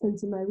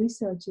participants in my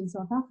research in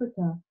South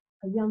Africa,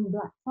 a young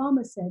black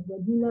farmer, said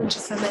when he learned to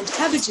ferment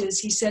cabbages,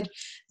 he said,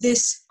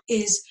 this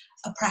is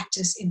a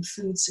practice in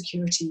food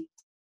security.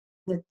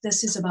 That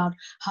this is about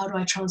how do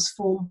I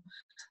transform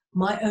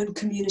my own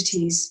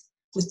communities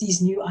with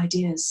these new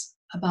ideas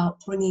about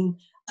bringing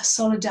a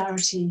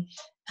solidarity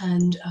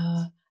and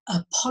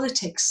a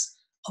politics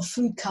of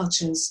food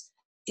cultures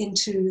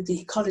into the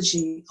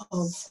ecology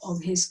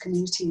of his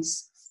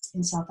communities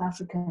in South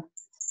Africa.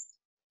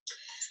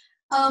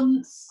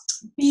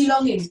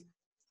 Belonging.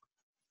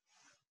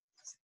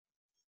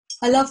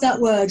 I love that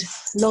word,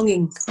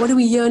 longing. What are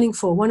we yearning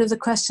for? One of the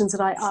questions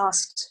that I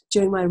asked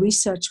during my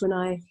research when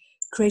I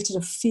created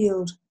a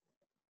field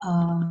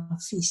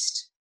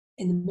feast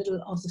in the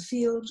middle of the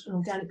field, an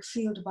organic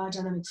field, a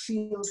biodynamic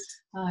field.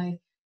 I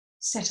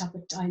set up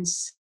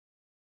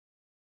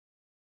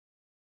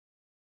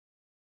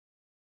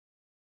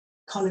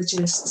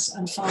ecologists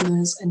and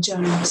farmers and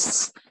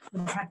journalists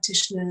and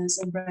practitioners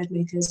and bread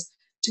makers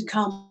to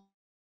come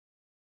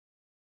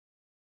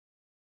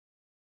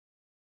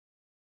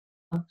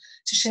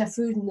to share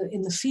food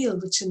in the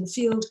field, which in the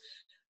field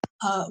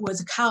where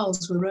the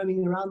cows were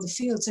roaming around the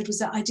field. So it was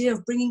that idea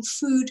of bringing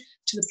food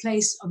to the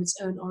place of its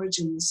own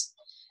origins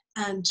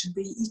and to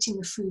be eating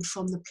the food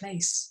from the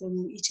place. So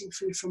we were eating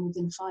food from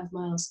within 5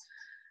 miles.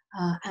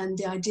 And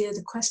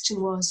the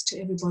question was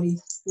to everybody,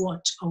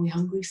 what are we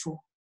hungry for?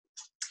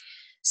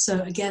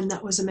 So again,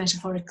 that was a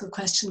metaphorical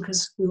question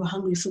because we were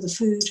hungry for the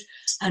food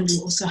and we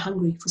were also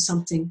hungry for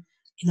something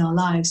in our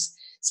lives.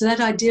 So that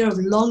idea of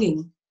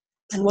longing,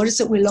 and what is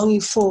it we're longing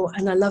for?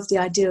 And I love the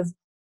idea of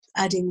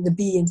adding the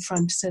be in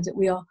front so that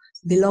we are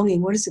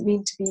belonging. What does it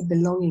mean to be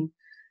belonging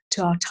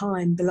to our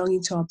time,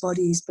 belonging to our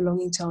bodies,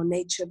 belonging to our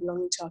nature,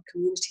 belonging to our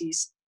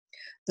communities,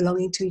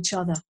 belonging to each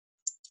other?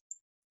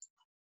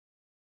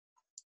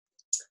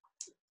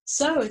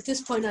 So at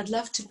this point, I'd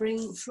love to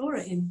bring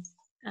Flora in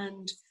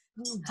and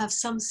have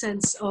some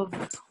sense of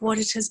what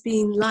it has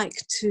been like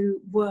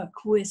to work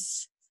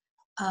with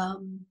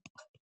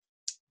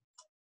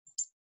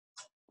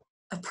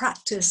a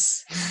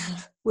practice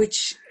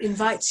which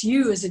invites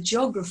you as a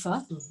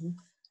geographer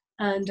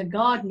and a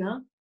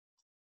gardener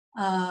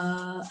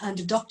and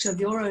a doctor of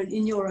your own,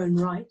 in your own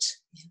right,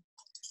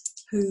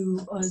 who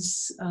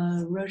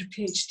wrote a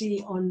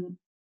PhD on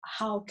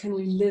how can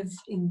we live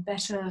in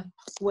better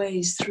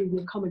ways through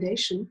the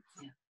accommodation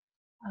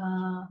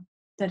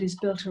that is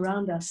built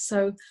around us.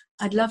 So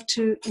I'd love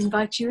to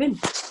invite you in.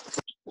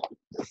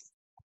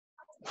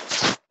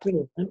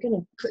 Brilliant. I'm going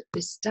to put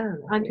this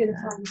down. I'm going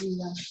to find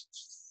you.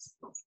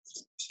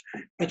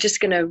 We're just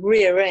going to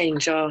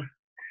rearrange our...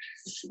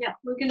 Yeah,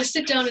 we're going to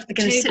sit down at the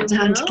table. We're going to sit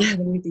down now.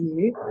 together with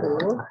you.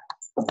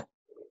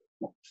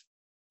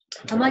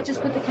 I might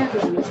just put the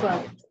kettle on as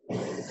well.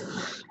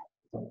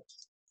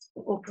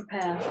 Or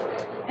prepare.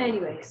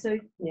 Anyway, so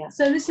yeah.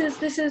 So this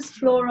is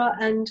Flora,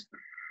 and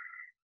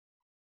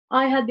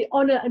I had the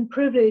honor and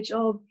privilege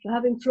of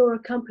having Flora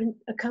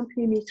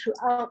accompany me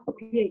throughout the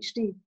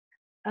PhD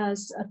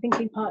as a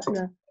thinking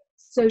partner.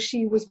 So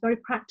she was very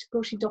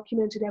practical. She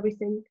documented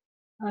everything.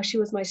 She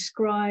was my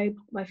scribe,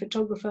 my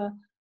photographer,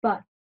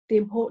 but the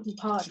important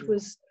part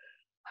was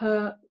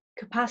her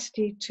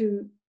capacity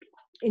to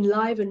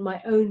enliven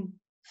my own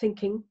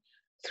thinking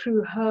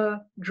through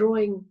her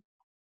drawing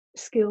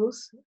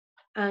skills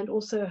and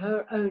also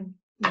her own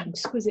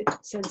exquisite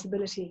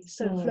sensibility.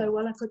 So Flo,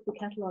 while I put the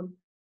kettle on,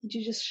 would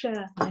you just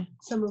share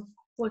some of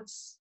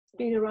what's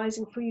been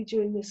arising for you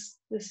during this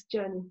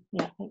journey.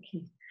 Yeah, thank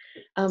you.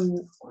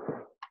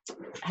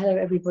 Hello,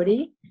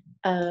 everybody.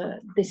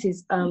 This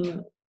is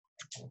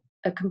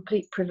a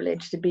complete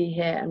privilege to be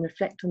here and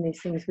reflect on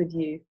these things with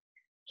you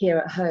here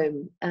at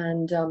home.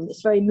 And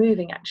it's very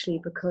moving, actually,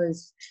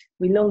 because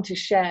we long to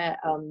share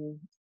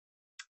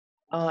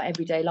our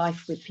everyday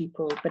life with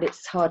people, but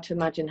it's hard to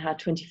imagine how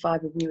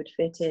 25 of you would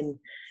fit in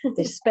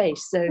this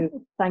space. So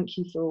thank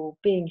you for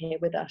being here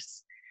with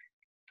us.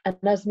 And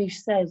as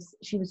Miche says,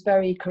 she was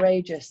very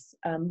courageous.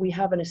 We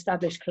have an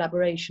established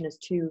collaboration as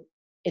two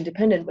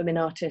independent women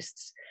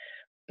artists,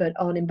 but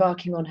on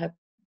embarking on her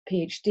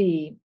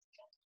PhD,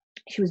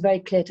 she was very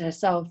clear to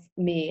herself,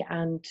 me,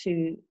 and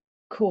to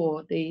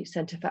CORE, the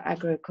Centre for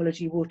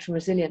Agroecology, Water and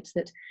Resilience,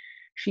 that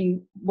she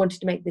wanted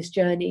to make this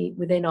journey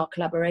within our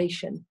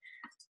collaboration.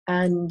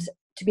 And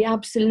to be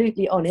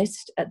absolutely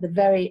honest, at the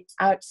very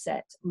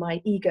outset,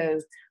 my ego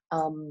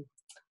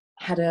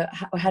had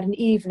an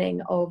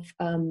evening of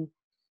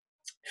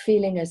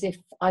feeling as if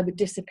I would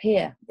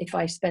disappear if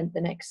I spent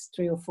the next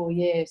 3 or 4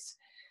 years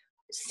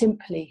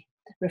simply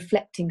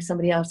reflecting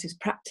somebody else's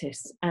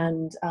practice.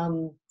 And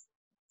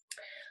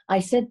I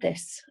said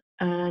this,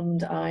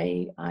 and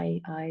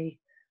I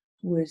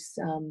was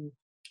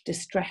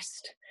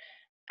distressed.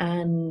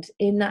 And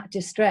in that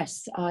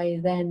distress, I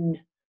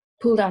then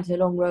pulled out a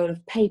long roll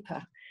of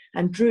paper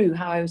and drew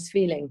how I was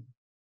feeling.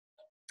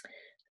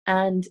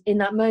 And in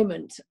that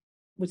moment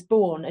was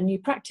born a new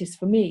practice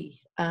for me.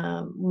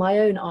 My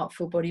own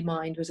artful body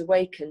mind was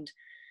awakened,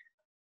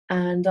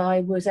 and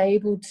I was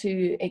able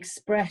to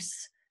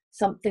express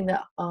something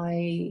that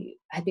I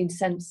had been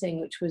sensing,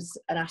 which was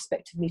an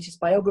aspect of Miche's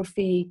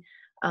biography,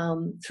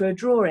 through a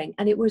drawing.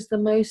 And it was the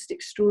most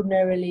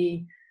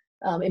extraordinarily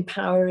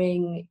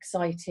empowering,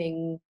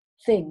 exciting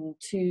thing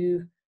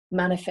to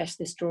manifest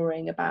this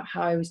drawing about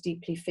how I was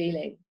deeply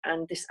feeling,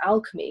 and this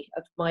alchemy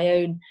of my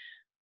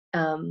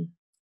own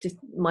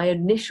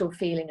initial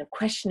feeling of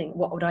questioning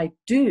what would I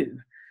do.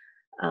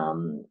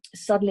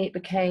 Suddenly it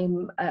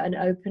became an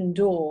open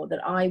door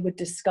that I would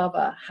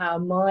discover how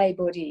my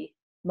body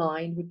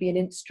mind would be an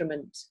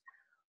instrument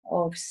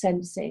of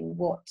sensing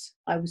what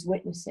I was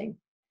witnessing.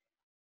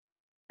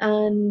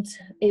 And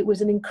it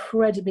was an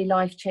incredibly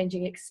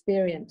life-changing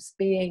experience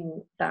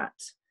being that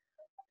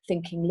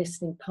thinking,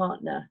 listening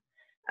partner.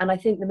 And I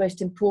think the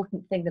most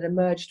important thing that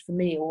emerged for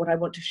me, or what I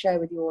want to share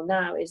with you all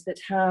now, is that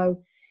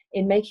how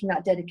in making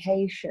that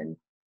dedication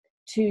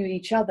to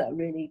each other,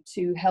 really,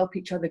 to help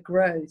each other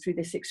grow through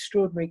this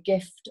extraordinary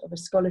gift of a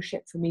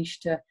scholarship for Miche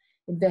to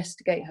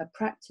investigate her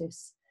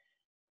practice,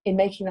 in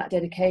making that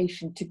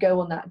dedication to go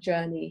on that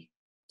journey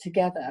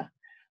together,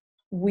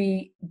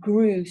 we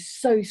grew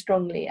so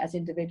strongly as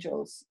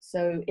individuals.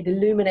 So it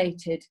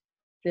illuminated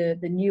the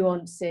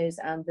nuances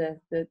and the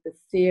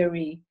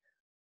theory,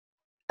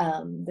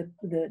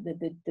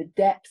 the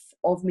depth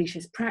of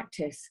Miche's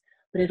practice,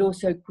 but it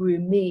also grew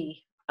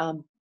me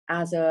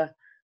as a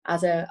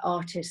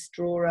artist,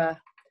 drawer,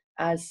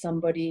 as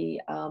somebody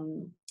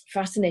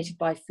fascinated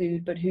by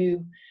food, but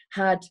who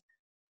had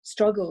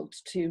struggled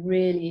to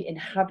really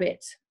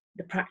inhabit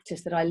the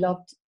practice that I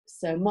loved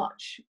so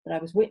much, that I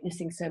was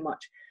witnessing so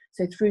much.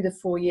 So through the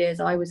 4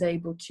 years, I was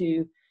able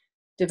to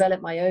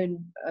develop my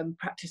own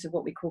practice of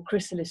what we call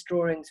chrysalis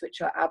drawings, which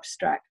are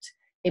abstract,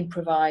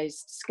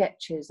 improvised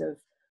sketches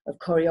of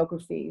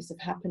choreographies, of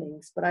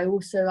happenings. But I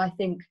also, I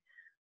think,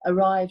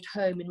 arrived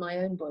home in my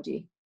own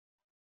body.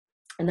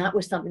 And that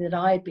was something that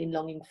I had been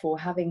longing for,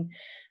 having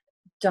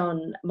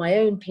done my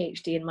own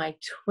PhD in my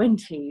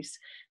 20s.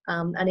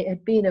 And it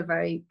had been a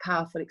very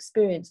powerful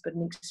experience, but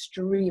an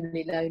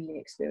extremely lonely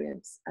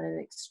experience, and an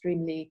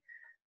extremely,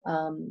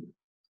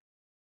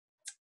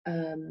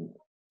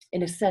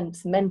 in a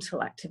sense,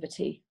 mental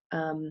activity.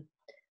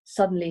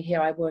 Suddenly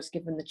here I was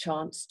given the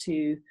chance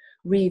to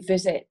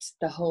revisit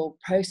the whole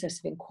process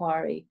of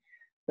inquiry,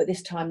 but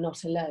this time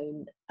not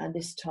alone, and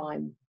this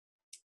time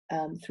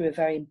through a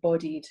very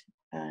embodied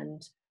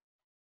and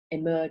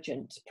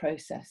emergent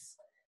process.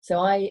 So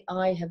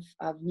I've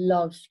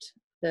loved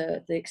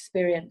the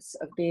experience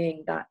of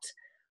being that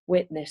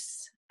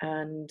witness,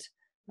 and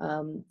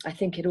I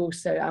think it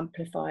also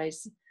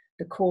amplifies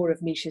the core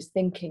of Miche's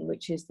thinking,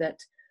 which is that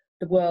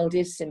the world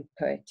is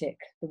sympoietic,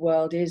 the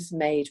world is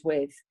made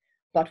with,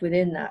 but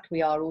within that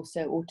we are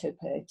also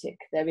autopoietic.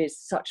 There is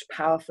such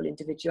powerful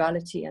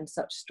individuality and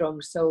such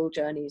strong soul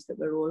journeys that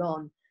we're all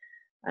on.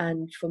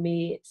 And for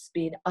me, it's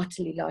been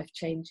utterly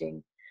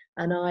life-changing.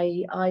 And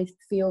I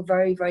feel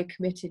very, very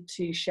committed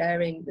to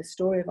sharing the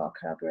story of our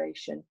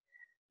collaboration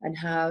and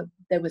how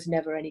there was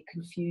never any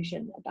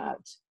confusion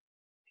about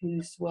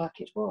whose work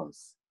it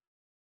was.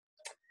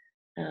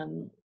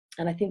 And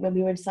I think when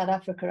we were in South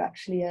Africa,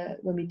 actually,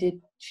 when we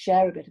did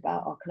share a bit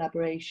about our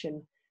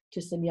collaboration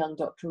to some young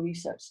doctoral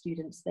research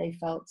students, they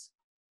felt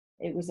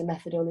it was a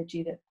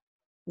methodology that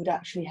would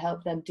actually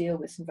help them deal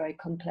with some very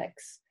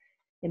complex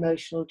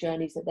emotional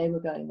journeys that they were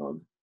going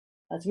on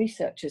as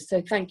researchers.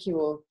 So thank you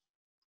all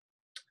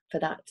for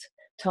that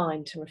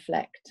time to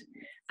reflect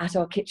at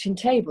our kitchen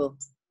table.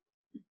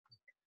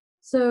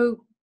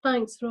 So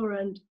thanks,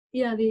 Flora. And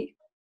yeah,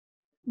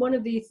 one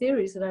of the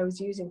theories that I was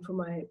using for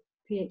my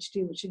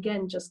PhD, which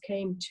again just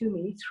came to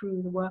me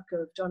through the work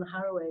of John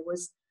Haraway,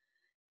 was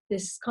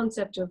this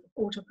concept of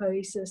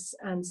autopoiesis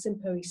and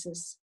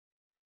sympoiesis.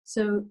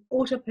 So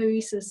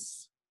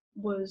autopoiesis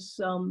was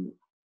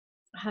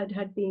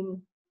had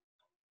been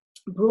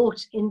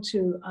brought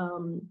into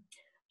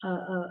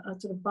a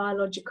sort of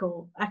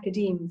biological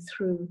academe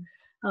through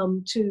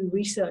two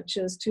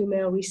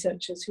male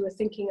researchers who are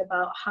thinking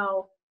about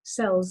how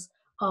cells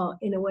are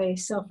in a way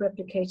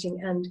self-replicating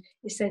and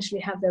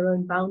essentially have their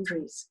own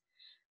boundaries.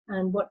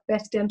 And what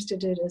Beth Dempster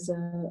did as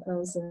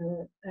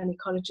an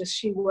ecologist,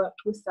 she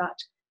worked with that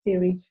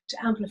theory to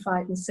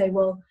amplify it and say,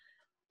 well,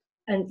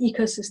 an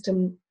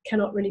ecosystem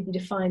cannot really be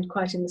defined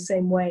quite in the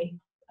same way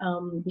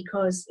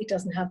because it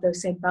doesn't have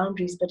those same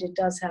boundaries, but it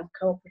does have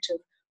cooperative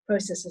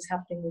processes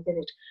happening within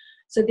it.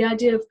 So the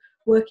idea of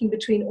working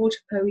between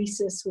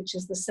autopoiesis, which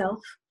is the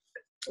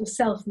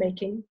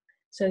self-making,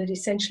 so that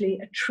essentially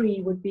a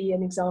tree would be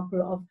an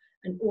example of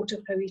an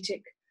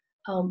autopoietic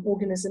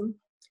organism,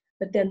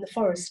 but then the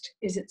forest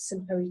is its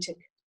sympoietic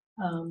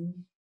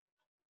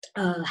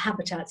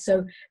habitat.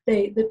 So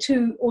the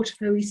two,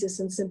 autopoiesis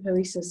and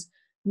sympoiesis,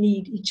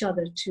 need each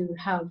other to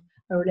have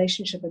a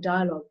relationship, a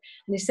dialogue.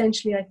 And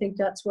essentially, I think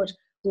that's what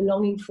we're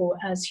longing for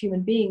as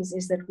human beings,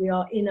 is that we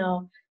are in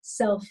our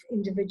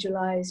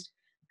self-individualized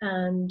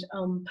and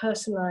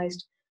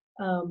personalized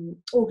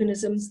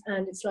organisms.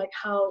 And it's like,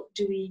 how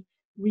do we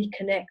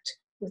reconnect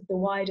with the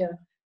wider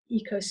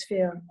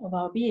ecosphere of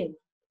our being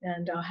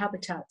and our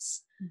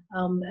habitats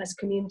as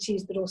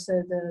communities, but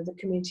also the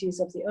communities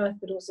of the earth,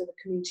 but also the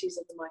communities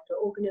of the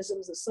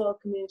microorganisms, the soil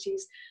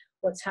communities,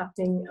 what's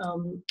happening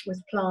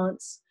with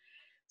plants.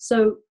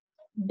 So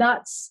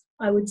that's,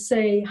 I would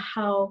say,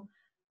 how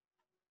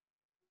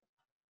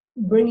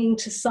bringing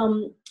to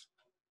some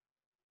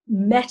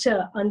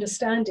meta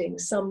understanding,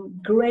 some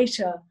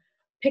greater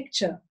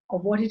picture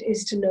of what it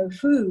is to know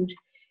food,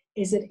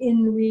 is that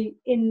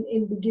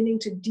in beginning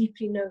to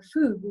deeply know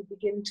food, we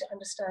begin to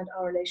understand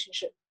our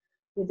relationship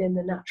within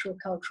the natural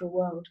cultural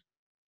world,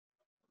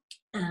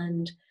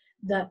 and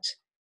that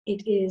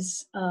it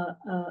is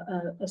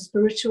a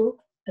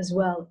spiritual as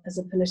well as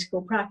a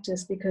political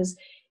practice, because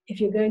if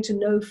you're going to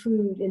know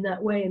food in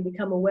that way and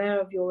become aware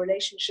of your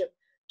relationship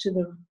to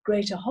the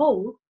greater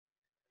whole,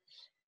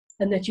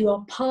 and that you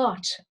are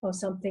part of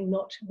something,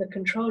 not the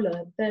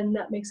controller, then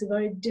that makes a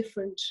very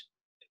different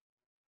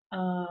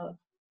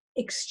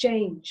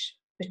exchange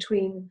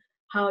between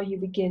how you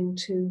begin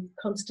to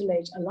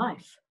constellate a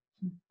life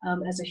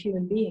as a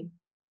human being,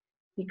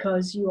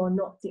 because you are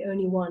not the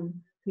only one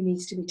who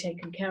needs to be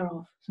taken care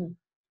of.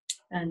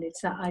 And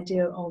it's that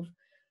idea of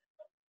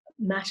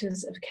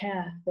matters of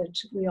care, that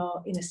we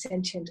are in a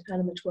sentient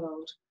animate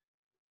world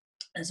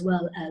as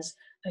well as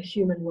a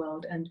human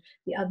world, and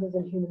the other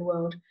than human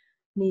world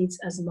needs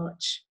as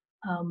much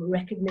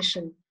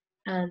recognition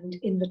and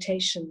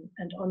invitation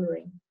and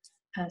honoring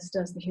as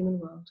does the human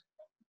world.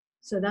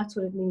 So that's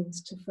what it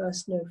means to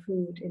first know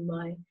food, in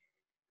my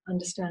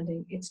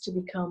understanding. It's to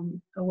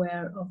become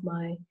aware of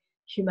my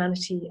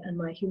humanity and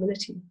my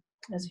humility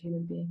as a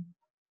human being.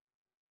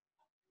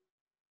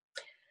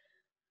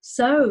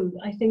 So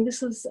I think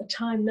this is a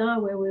time now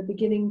where we're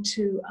beginning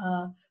to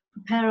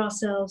prepare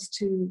ourselves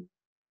to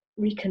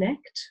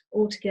reconnect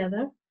all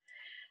together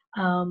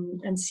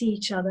and see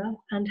each other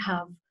and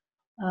have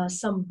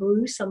some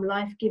brew, some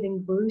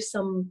life-giving brew,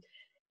 some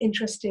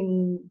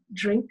interesting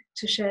drink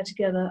to share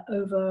together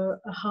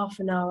over a half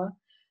an hour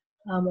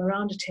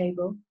around a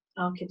table,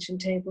 our kitchen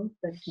table,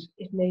 but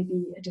it may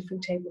be a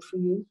different table for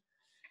you,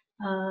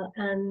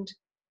 and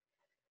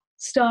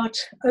start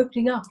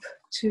opening up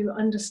to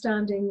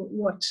understanding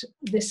what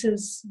this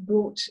has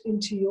brought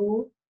into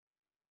your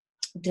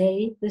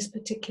day, this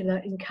particular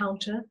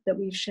encounter that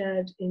we've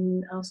shared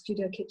in our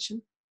studio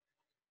kitchen,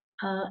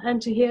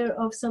 and to hear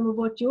of some of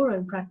what your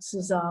own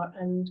practices are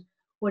and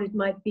what it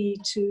might be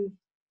to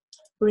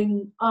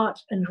bring art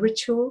and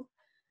ritual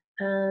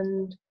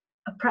and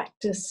a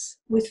practice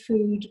with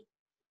food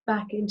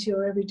back into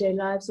your everyday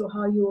lives, or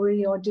how you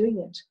already are doing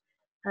it,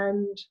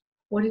 and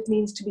what it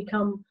means to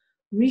become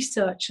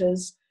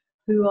researchers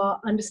who are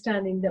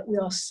understanding that we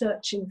are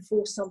searching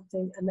for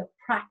something, and that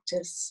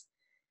practice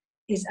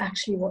is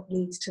actually what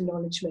leads to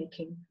knowledge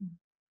making,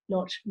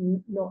 not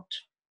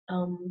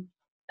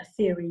a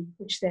theory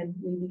which then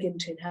we begin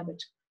to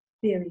inhabit.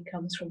 Theory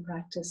comes from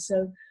practice. So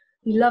it'd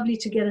be lovely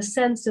to get a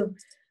sense of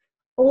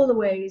all the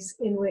ways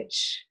in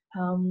which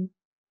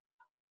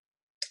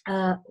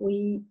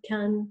we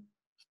can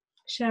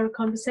share a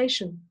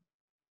conversation.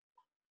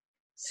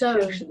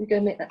 So should we go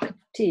make that cup of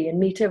tea and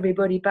meet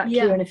everybody back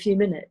here in a few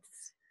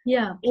minutes?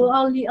 Yeah, well,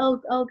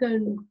 I'll go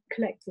and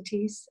collect the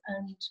teas,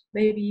 and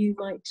maybe you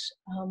might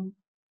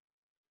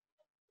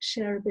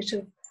share a bit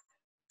of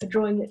a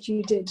drawing that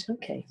you did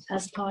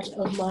as part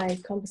of my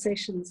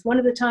conversations. One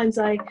of the times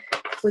I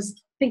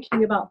was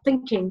thinking about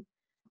thinking,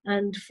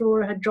 and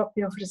Flora had dropped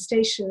me off at a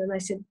station, and I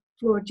said,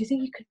 Flora, do you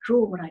think you could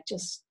draw what I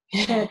just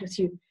shared with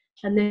you?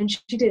 And then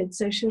she did.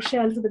 So she'll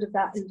share a little bit of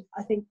that, and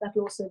I think that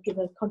will also give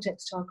a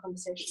context to our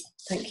conversation.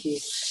 Thank you.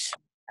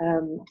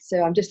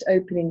 So I'm just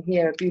opening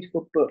here a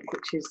beautiful book,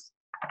 which is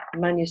a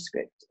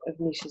manuscript of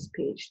Miche's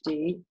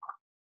PhD,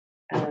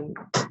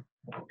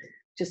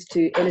 just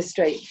to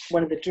illustrate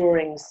one of the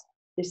drawings.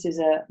 This is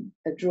a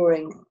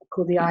drawing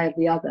called The Eye of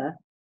the Other,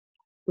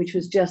 which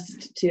was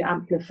just to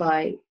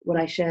amplify what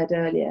I shared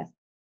earlier,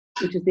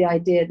 which is the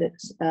idea that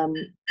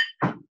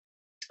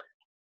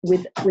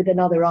with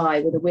another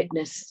eye, with a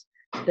witness,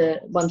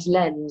 one's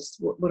lens,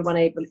 what one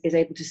is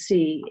able to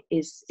see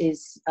is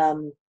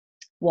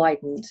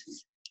widened.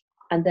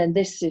 And then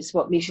this is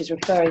what Miche is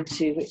referring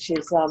to, which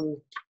is,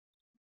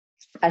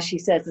 as she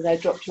said, that I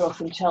dropped her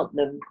off in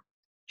Cheltenham.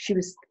 She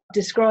was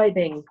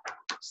describing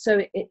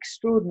so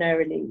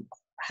extraordinarily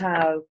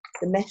how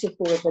the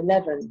metaphor of the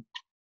leaven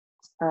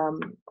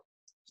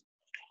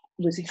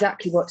was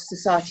exactly what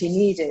society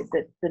needed,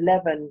 that the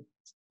leaven,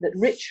 that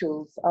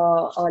rituals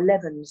are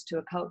leavens to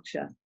a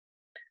culture,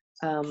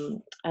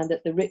 and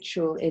that the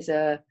ritual is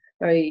a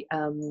very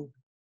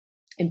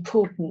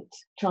important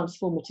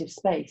transformative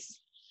space.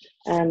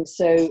 And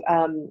so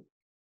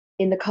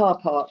in the car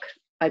park,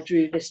 I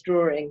drew this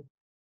drawing,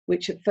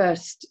 which at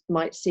first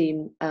might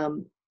seem a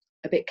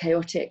bit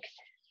chaotic.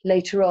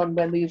 Later on,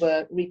 when we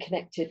were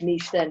reconnected,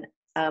 Miche then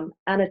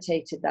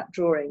annotated that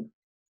drawing,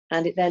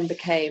 and it then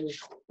became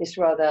this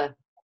rather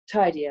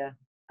tidier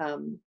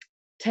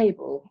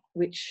table,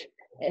 which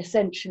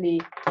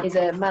essentially is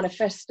a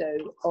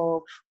manifesto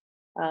of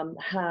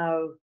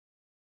how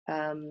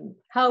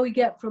we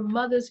get from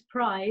mother's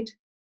pride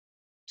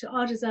to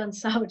artisan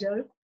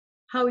sourdough,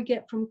 how we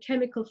get from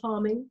chemical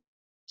farming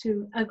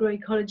to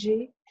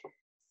agroecology,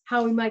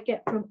 how we might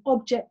get from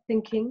object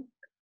thinking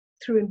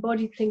through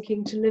embodied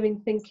thinking to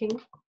living thinking,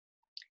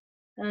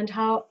 and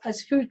how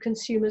as food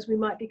consumers we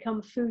might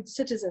become food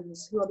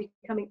citizens who are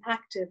becoming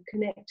active,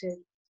 connected,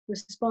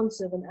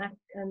 responsive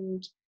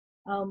and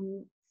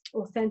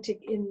authentic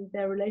in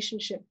their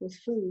relationship with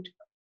food,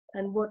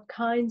 and what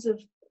kinds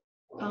of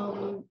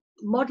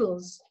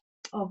models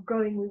of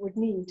growing we would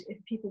need if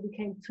people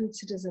became food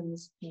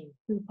citizens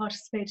who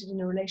participated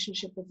in a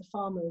relationship with the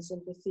farmers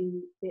and with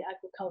the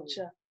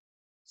agriculture.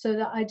 So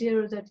the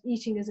idea that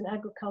eating is an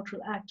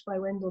agricultural act by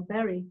Wendell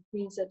Berry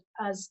means that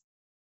as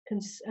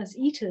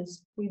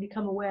eaters, we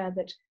become aware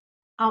that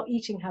our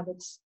eating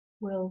habits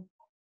will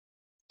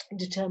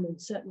determine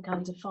certain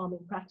kinds of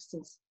farming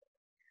practices.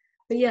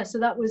 But yeah, so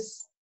that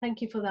was, thank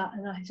you for that.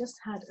 And I just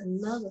had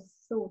another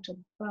thought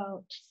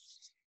about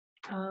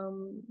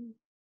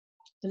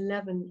the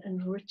leaven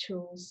and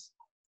rituals.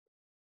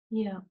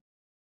 Yeah.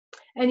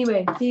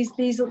 Anyway, these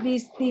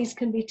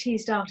can be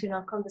teased out in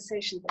our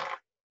conversation.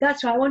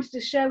 That's right. I wanted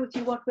to share with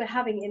you what we're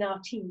having in our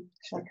tea.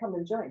 Shall I come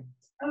and join?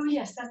 Oh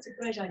yes, that's a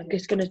great idea. I'm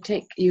just going to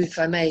take you, if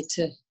I may,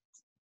 to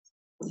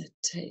the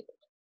tape.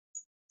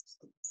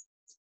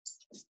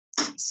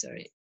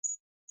 Sorry.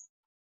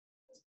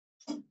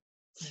 There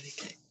we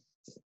go.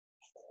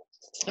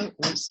 Oh,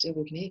 no, still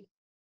with me.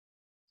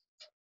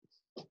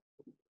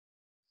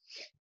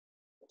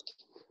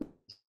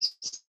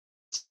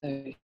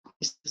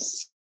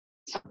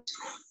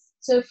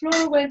 So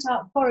Flora went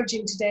out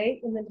foraging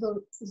today in the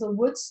little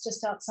woods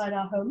just outside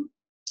our home.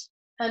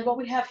 And what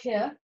we have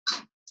here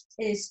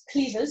is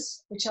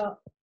cleavers, which are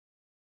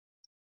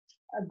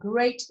a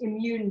great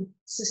immune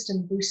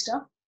system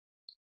booster.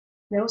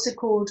 They're also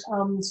called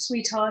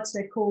sweethearts.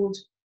 They're called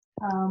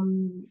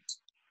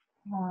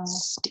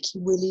sticky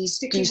willies,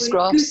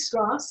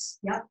 goosegrass.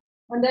 Yeah.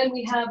 And then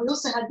we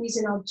also had these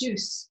in our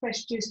juice,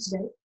 fresh juice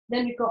today.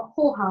 Then we've got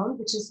horehound,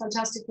 which is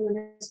fantastic for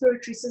the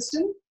respiratory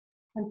system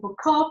and for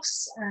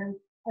coughs and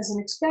as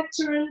an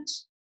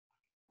expectorant.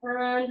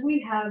 And we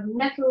have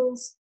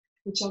nettles,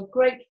 which are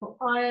great for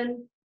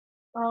iron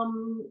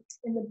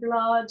in the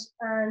blood,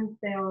 and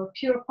they are a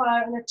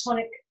purifier and a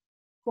tonic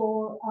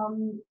for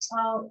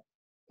our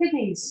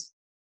kidneys.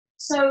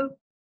 So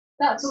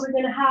that's what we're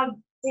going to have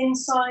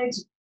inside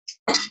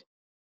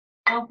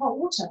our hot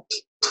water.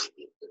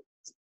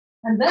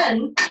 And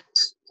then,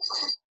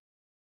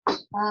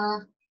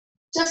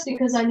 just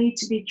because I need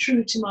to be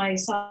true to my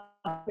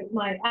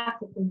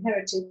African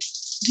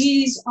heritage,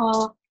 these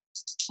are,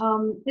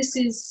 this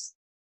is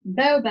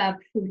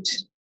baobab fruit.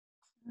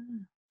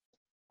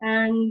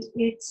 And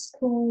it's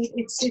called,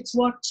 it's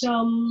what,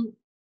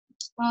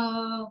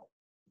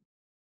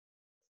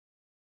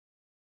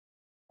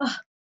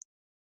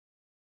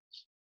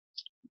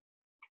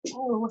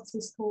 what's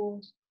this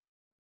called?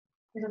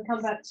 It'll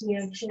come back to me,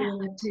 I'm sure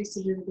when I've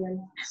tasted it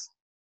again.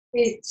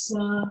 It's,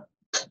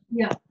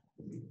 yeah.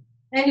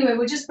 Anyway,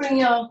 we're just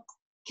bringing our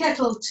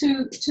kettle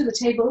to the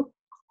table.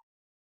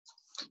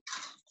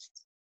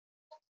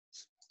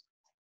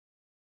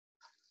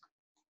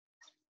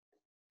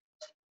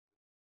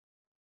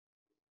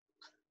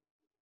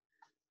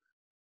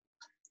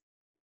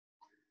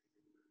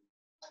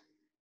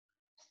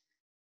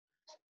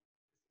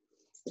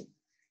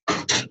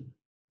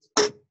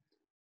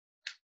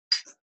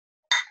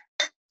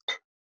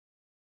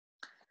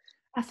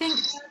 I think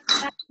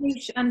as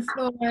Miche and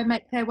Flora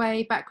make their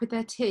way back with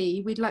their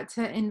tea, we'd like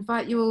to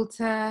invite you all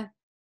to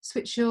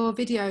switch your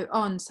video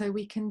on so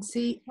we can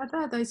see each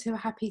other, those who are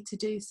happy to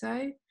do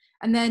so.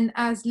 And then,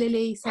 as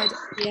Lily said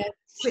earlier,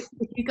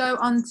 if you go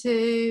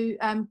onto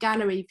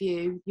gallery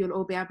view, you'll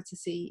all be able to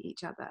see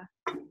each other.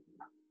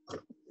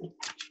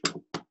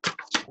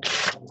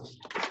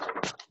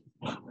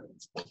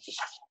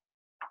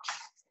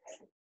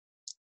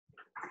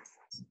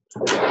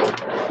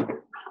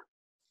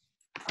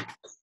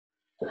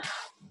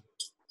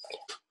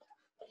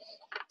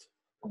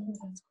 Oh,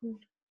 that's good.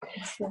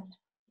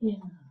 Yeah,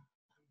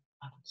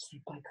 I would say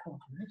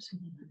bicarbonate.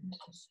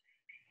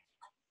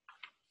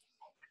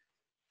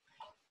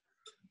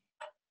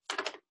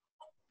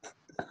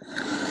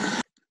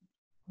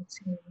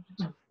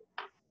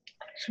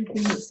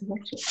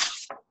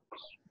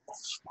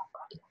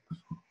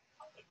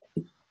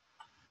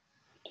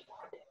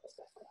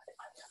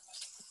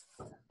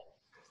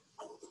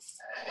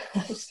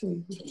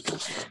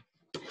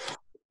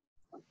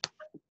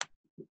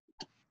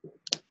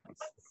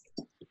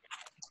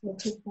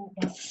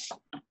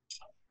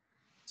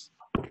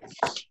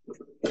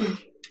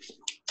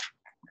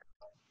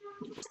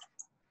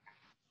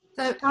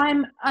 So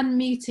I'm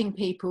unmuting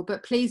people,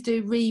 but please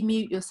do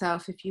re-mute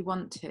yourself if you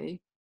want to.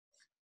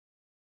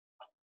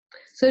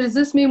 So does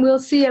this mean we'll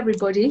see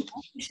everybody?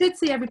 You should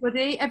see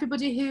everybody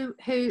who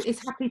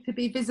is happy to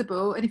be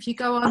visible. And if you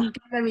go on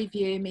gallery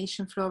view, Miche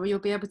and Flora, you'll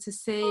be able to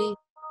see.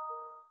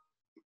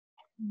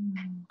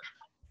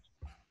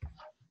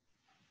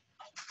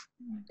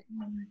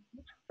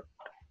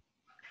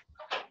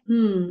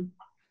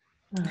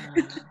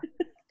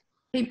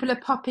 People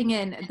are popping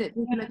in, that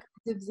people are kind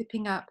of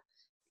zipping up.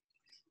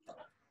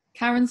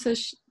 Karen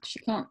says she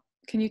can't.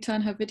 Can you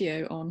turn her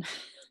video on?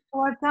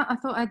 Oh, I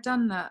thought I'd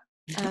done that.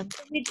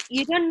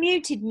 You'd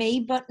unmuted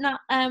me, but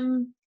not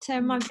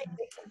turn my video.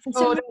 For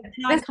some reason,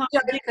 I Let's can't go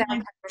do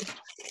there.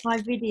 my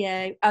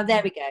video. Oh,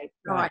 there we go.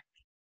 Right.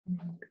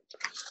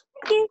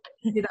 Thank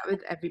you. Do that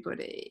with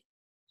everybody.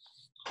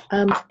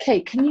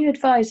 Kate, can you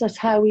advise us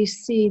how we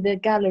see the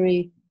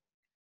gallery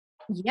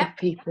Yep. of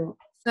people?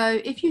 So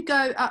if you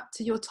go up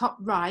to your top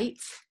right,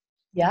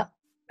 Yeah.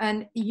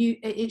 and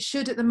it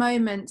should at the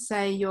moment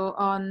say you're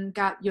on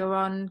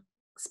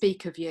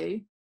speaker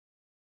view.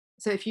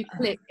 So if you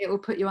click, it will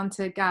put you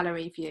onto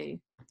gallery view.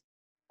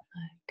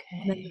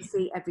 Okay. And then you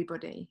see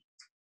everybody.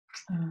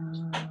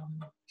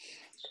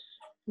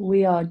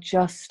 We are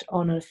just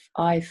on an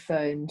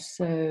iPhone,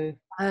 so...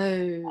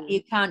 Oh.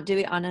 You can't do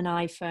it on an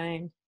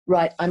iPhone.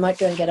 Right, I might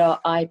go and get our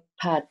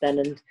iPad then,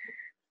 and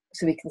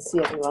so we can see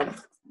everyone.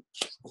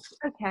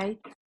 Okay.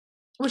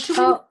 Well, should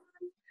we?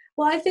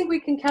 Well, I think we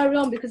can carry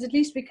on because at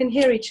least we can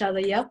hear each other,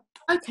 yeah?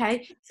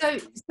 Okay. So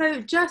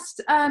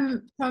just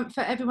for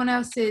everyone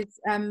else's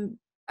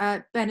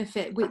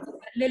benefit,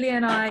 Lily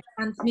and I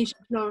and Miche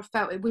and Flora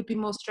felt it would be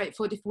more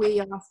straightforward if we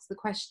ask the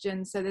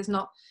question, so there's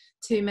not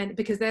too many,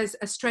 because there's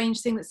a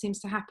strange thing that seems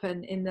to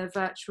happen in the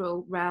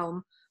virtual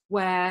realm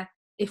where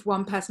if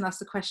one person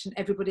asks a question,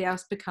 everybody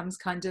else becomes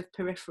kind of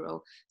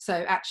peripheral.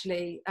 So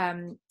actually,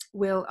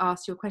 we'll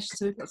ask your question.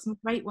 So we've got some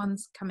great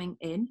ones coming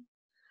in.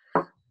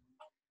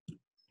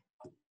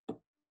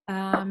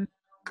 There's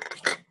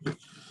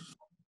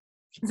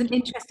an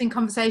interesting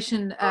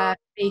conversation,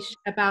 Miche,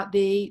 about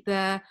the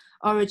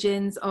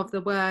origins of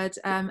the word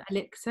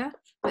elixir,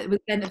 but it was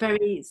then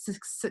very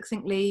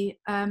succinctly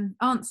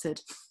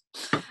answered.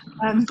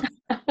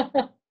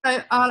 So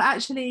I'll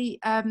actually,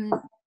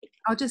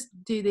 I'll just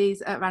do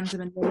these at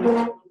random and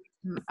then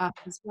up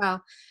as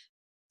well.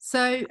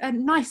 So a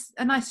nice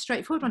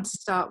straightforward one to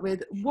start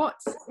with.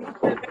 What's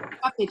the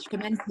cabbage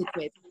fermented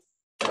with?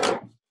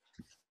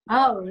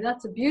 Oh,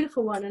 that's a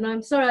beautiful one. And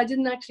I'm sorry, I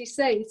didn't actually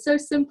say. It's so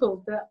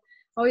simple that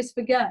I always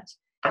forget.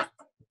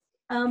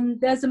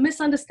 There's a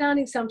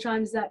misunderstanding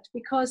sometimes that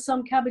because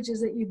some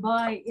cabbages that you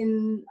buy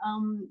in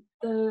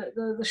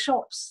the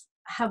shops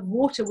have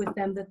water with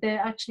them, that they're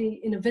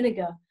actually in a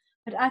vinegar.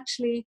 But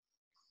actually,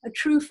 a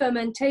true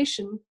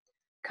fermentation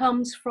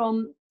comes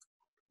from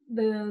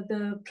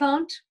the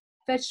plant,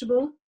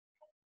 vegetable,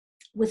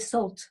 with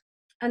salt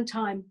and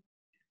thyme.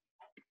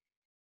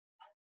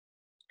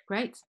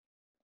 Great.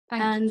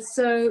 Thank you. And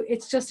so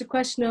it's just a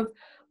question of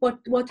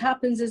what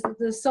happens is that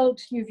the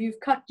salt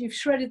you've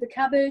shredded the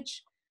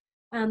cabbage,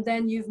 and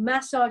then you've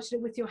massaged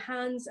it with your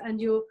hands,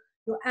 and you're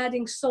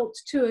adding salt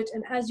to it.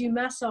 And as you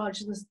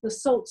massage, the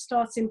salt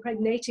starts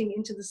impregnating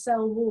into the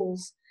cell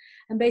walls,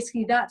 and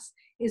basically that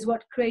is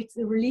what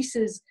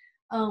releases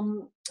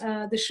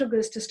the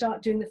sugars to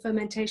start doing the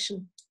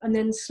fermentation. And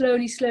then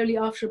slowly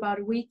after about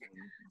a week,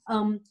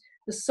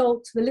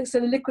 so the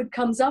liquid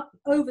comes up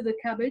over the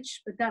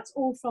cabbage, but that's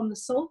all from the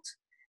salt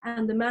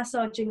and the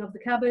massaging of the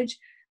cabbage.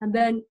 And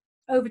then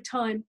over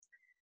time,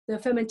 the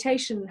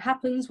fermentation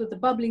happens with the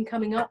bubbling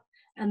coming up,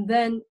 and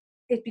then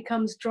it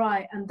becomes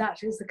dry, and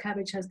that is the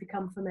cabbage has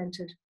become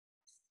fermented.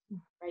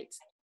 Great.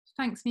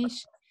 Thanks,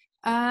 Miche.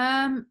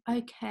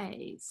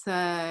 Okay,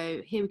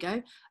 so here we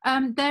go.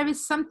 There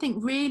is something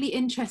really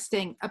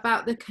interesting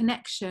about the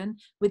connection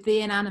with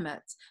the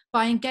inanimate.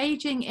 By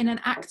engaging in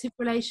an active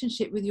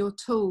relationship with your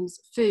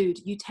tools, food,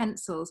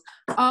 utensils,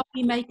 are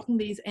we making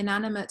these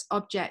inanimate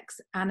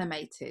objects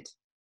animated?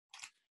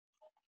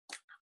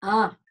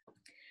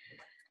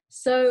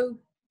 So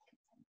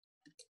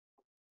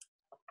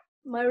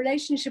my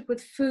relationship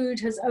with food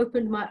has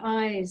opened my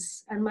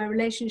eyes, and my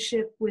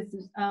relationship with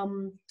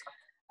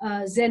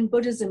Zen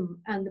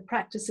Buddhism and the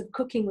practice of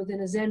cooking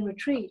within a Zen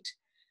retreat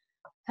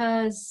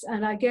has,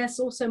 and I guess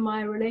also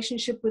my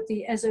relationship with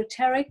the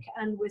esoteric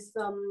and with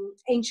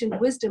ancient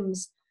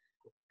wisdoms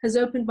has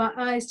opened my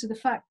eyes to the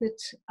fact that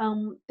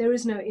there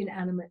is no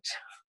inanimate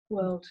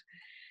world.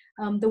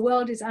 The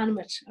world is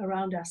animate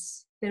around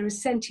us. There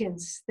is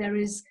sentience, there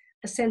is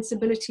a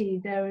sensibility,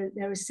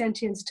 there is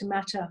sentience to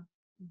matter.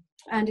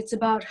 And it's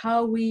about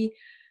how we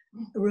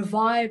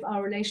revive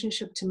our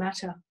relationship to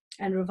matter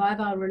and revive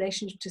our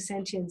relationship to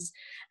sentience.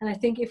 And I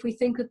think if we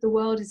think that the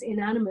world is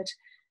inanimate,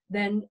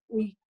 then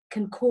we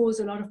can cause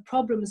a lot of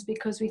problems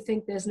because we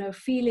think there's no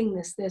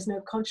feelingness, there's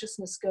no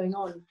consciousness going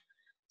on.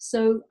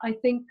 So I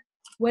think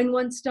when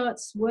one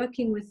starts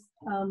working with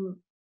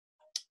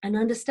an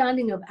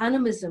understanding of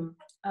animism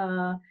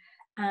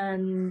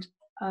and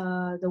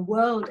the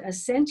world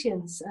as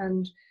sentience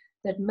and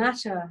that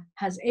matter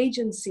has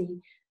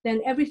agency, then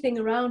everything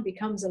around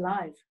becomes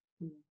alive.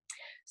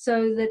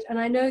 So that, and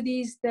I know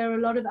there are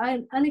a lot of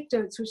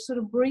anecdotes which sort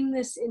of bring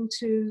this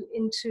into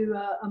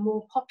a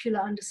more popular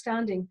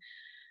understanding.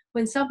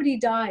 When somebody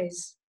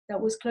dies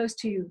that was close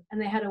to you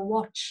and they had a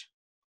watch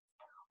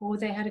or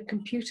they had a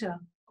computer,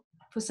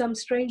 for some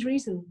strange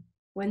reason,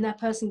 when that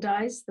person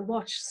dies, the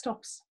watch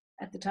stops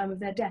at the time of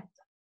their death,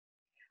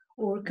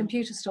 or a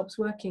computer stops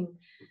working.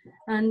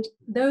 And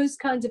those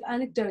kinds of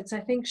anecdotes,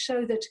 I think,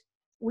 show that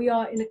we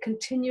are in a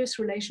continuous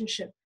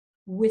relationship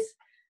with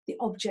the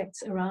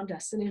objects around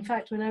us. And in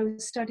fact, when I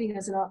was studying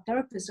as an art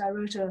therapist, I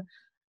wrote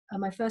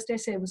my first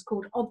essay was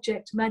called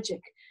Object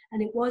Magic.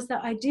 And it was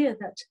the idea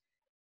that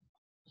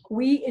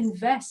we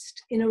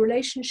invest in a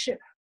relationship.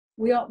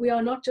 We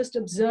are not just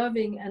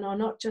observing and are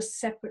not just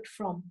separate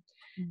from.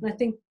 And I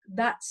think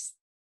that's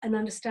an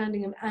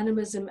understanding of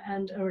animism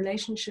and a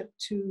relationship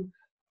to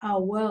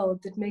our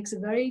world that makes a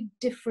very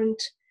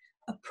different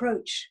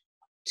approach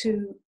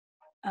to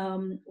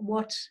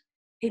what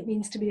it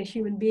means to be a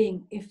human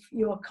being. If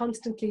you're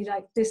constantly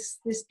like this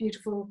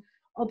beautiful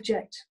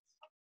object,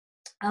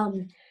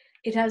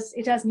 it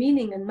has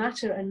meaning and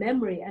matter and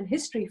memory and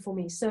history for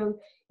me. So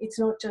it's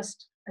not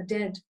just a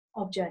dead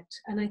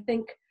object. And I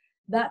think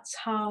that's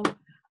how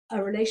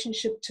a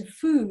relationship to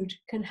food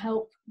can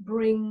help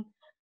bring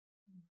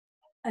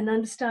an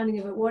understanding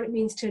of what it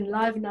means to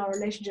enliven our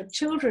relationship.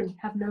 Children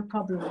have no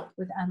problem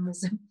with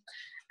animism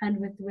and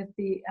with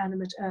the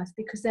animate earth,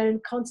 because they're in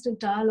constant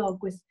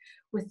dialogue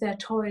with their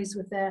toys,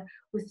 with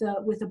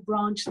a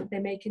branch that they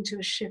make into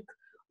a ship,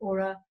 or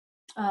a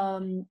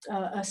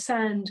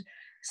sand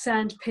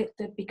pit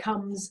that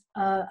becomes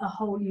a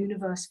whole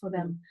universe for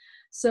them.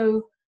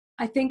 So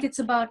I think it's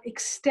about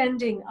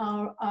extending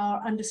our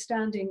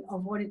understanding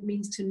of what it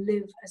means to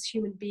live as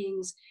human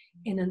beings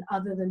in an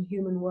other than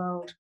human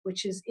world,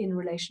 which is in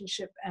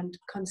relationship and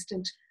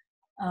constant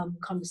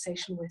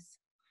conversation with.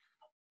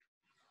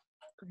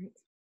 Great.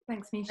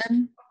 Thanks, Miche.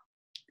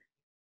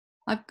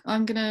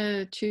 I'm going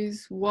to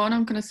choose one.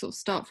 I'm going to sort of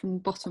start from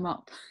bottom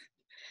up.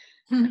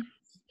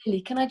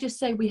 Lily, can I just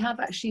say, we have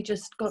actually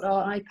just got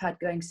our iPad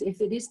going, so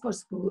if it is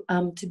possible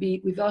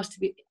we've asked to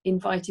be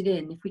invited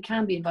in. If we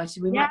can be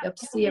invited, we might be able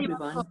to see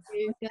everyone.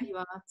 There you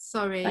are.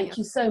 Sorry. Thank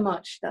you so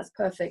much. That's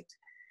perfect.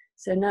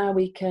 So now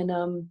we can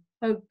oh,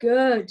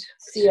 good.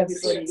 see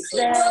everybody.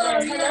 Oh,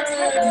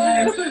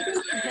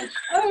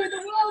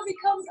 the world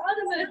becomes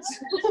animate.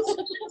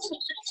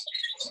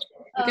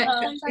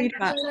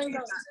 Feedback.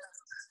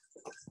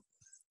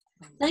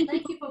 Thank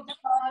you for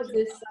part of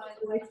this.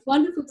 It's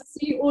wonderful to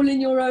see you all in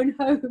your own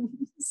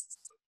homes.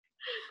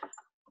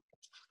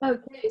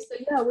 Okay, so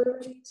yeah, we're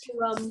ready to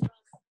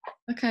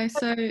Okay,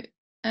 so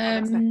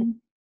we're going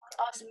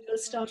to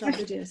start our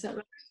video. Is that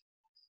right?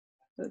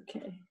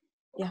 Okay.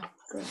 Yeah,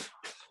 great.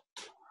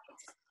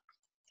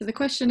 So the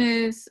question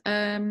is,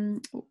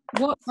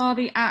 what are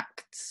the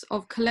acts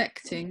of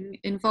collecting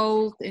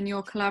involved in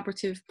your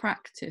collaborative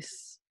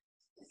practice?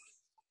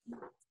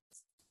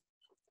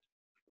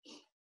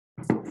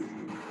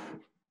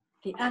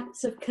 The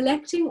acts of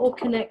collecting or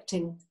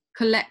connecting?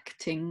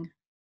 Collecting.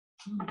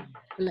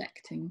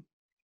 Collecting.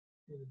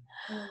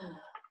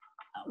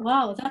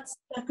 Wow, that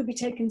could be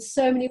taken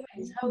so many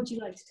ways. How would you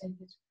like to take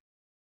it?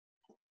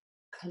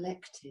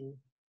 Collecting.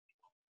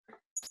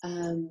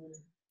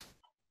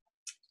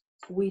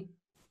 We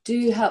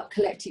do help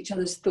collect each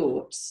other's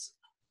thoughts.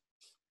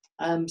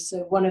 So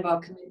one of our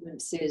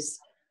commitments is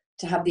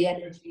to have the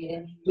energy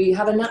in. We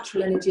have a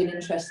natural energy and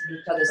interest in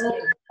each other's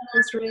things.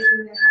 Someone's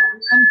raising their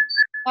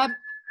hand.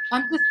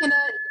 I'm just gonna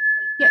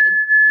get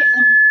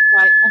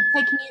right. I'm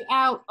taking you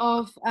out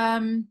of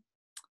I'm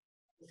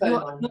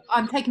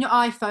taking your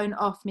iPhone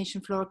off, Miche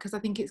and Flora, because I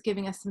think it's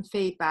giving us some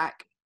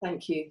feedback.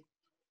 Thank you.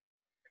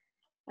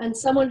 And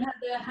someone had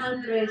their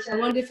hand raised. I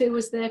wonder if it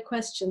was their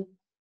question.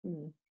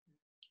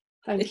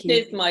 Thank you.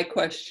 It is my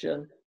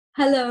question.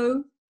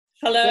 Hello.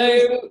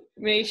 Hello,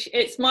 Miche.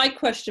 It's my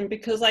question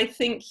because I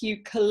think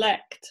you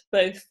collect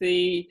both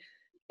the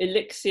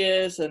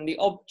elixirs and the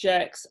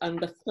objects and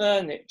the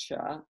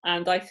furniture,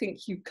 and I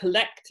think you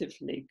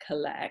collectively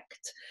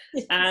collect,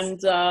 yes. And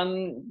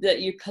that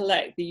you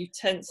collect the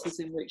utensils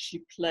in which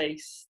you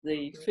place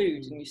the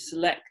food, and you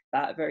select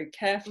that very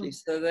carefully.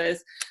 So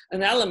there's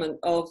an element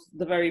of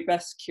the very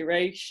best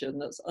curation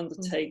that's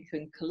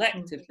undertaken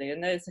collectively,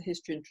 and there's a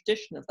history and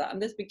tradition of that,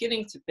 and there's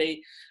beginning to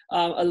be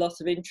a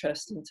lot of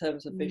interest in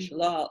terms of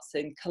visual arts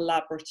in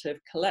collaborative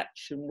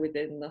collection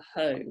within the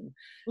home.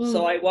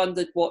 So I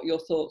wondered what your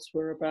thoughts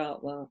were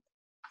about that.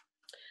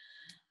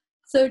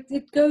 So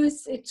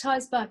it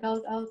ties back,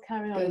 I'll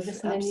carry on with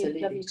this and then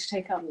you'd love you to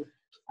take up.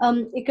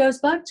 It goes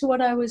back to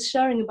what I was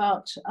sharing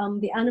about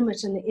the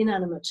animate and the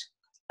inanimate.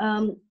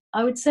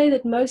 I would say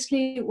that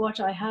mostly what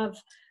I have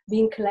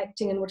been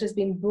collecting and what has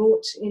been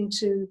brought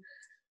into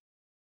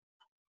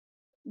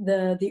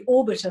the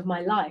orbit of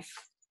my life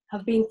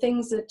have been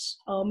things that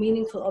are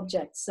meaningful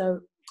objects.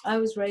 So I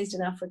was raised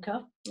in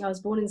Africa. I was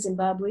born in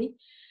Zimbabwe.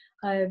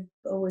 I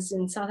was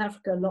in South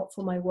Africa a lot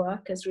for my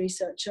work as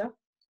researcher.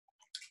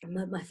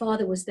 My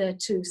father was there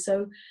too.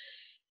 So,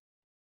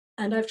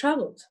 and I've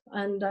traveled,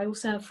 and I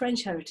also have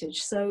French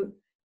heritage. So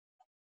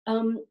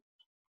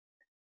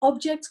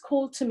objects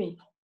called to me,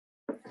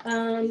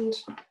 and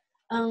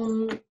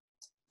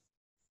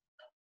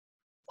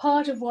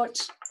part of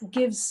what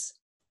gives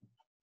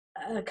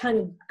a kind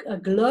of a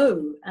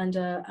glow and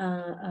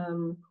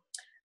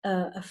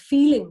a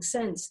feeling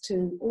sense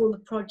to all the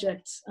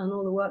projects and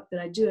all the work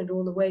that I do and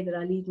all the way that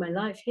I lead my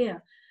life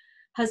here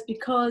has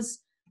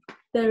because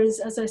there is,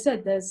 as I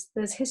said,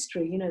 there's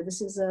history. You know,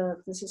 this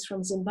is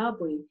from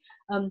Zimbabwe.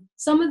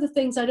 Some of the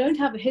things I don't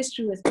have a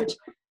history with, but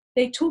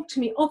they talk to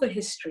me of a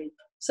history.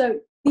 So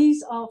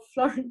these are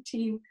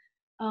Florentine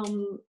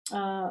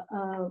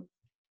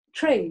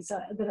trays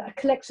that I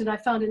collected. I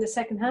found in a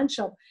secondhand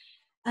shop,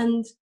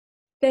 and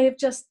they have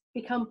just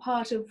become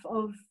part of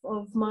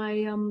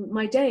my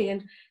my day.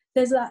 And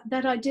there's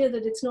that idea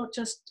that it's not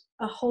just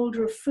a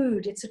holder of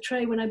food; it's a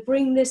tray. When I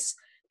bring this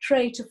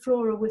tray to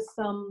Flora with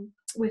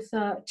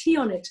tea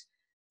on it,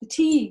 the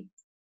tea,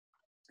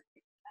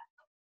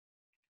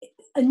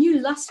 a new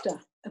luster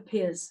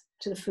appears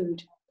to the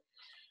food.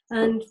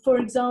 And for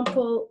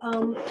example,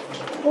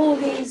 all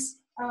these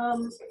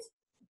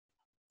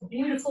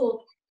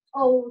beautiful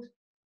old,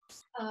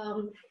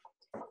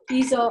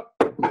 these are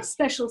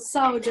special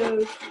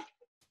sourdough,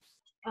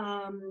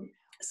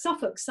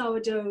 Suffolk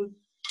sourdough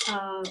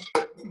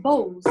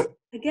bowls.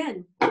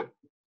 Again,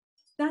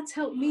 that's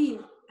helped me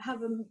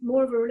have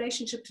more of a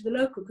relationship to the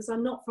local, because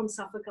I'm not from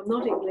Suffolk, I'm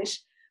not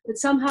English, but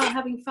somehow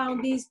having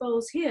found these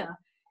bowls here,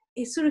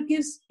 it sort of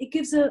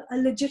gives a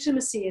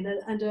legitimacy and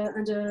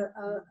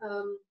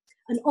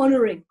an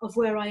honouring of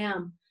where I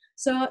am.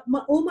 So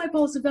all my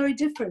bowls are very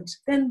different.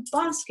 Then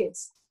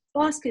baskets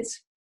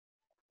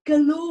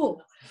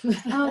galore.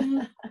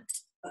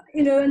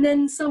 You know, and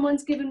then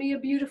someone's given me a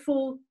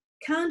beautiful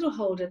candle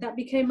holder that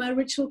became my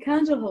ritual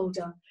candle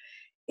holder.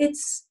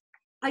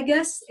 I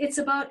guess it's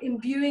about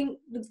imbuing.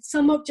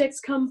 Some objects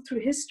come through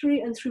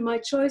history and through my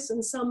choice,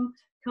 and some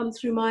come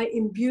through my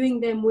imbuing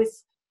them with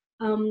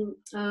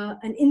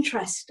an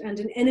interest and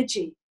an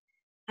energy.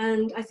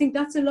 And I think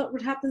that's a lot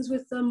what happens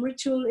with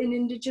ritual in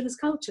indigenous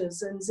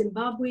cultures. And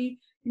Zimbabwe,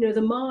 you know,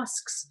 the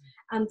masks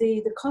and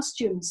the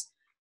costumes,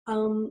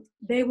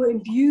 they were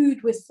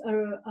imbued with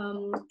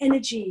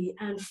energy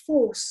and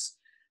force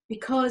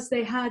because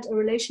they had a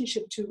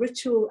relationship to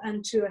ritual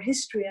and to a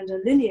history and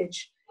a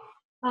lineage.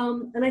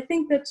 And I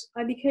think that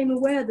I became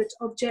aware that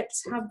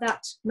objects have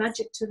that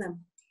magic to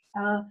them.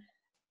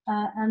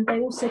 And they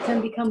also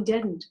can become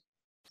deadened.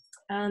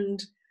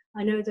 And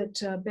I know that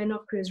Ben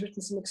Okri has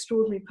written some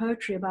extraordinary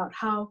poetry about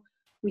how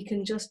we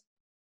can just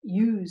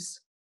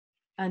use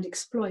and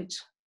exploit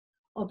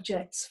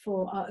objects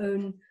for our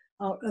own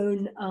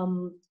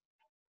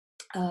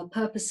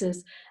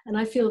purposes. And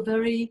I feel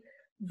very,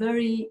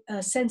 very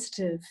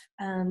sensitive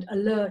and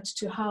alert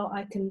to how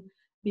I can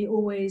be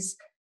always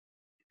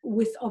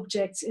with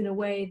objects in a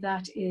way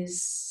that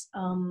is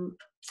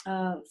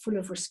full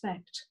of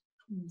respect.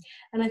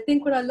 And I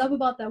think what I love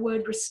about that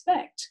word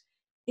respect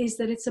is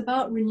that it's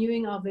about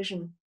renewing our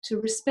vision.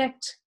 To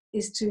respect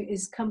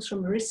comes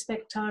from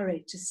respectare,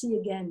 to see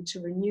again,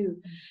 to renew.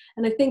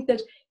 And I think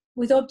that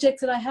with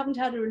objects that I haven't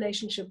had a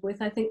relationship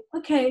with, I think,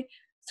 okay,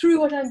 through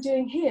what I'm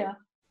doing here,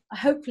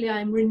 hopefully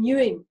I'm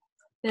renewing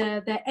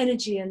their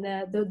energy and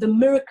the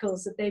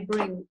miracles that they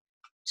bring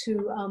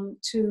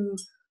to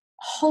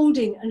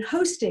holding and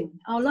hosting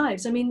our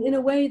lives. I mean, in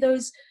a way,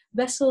 those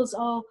vessels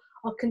are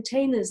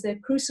containers, they're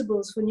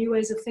crucibles for new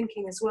ways of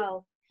thinking as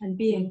well and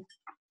being.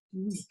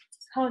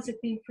 How has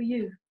it been for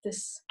you,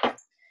 this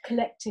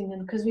collecting?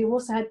 And because we've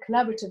also had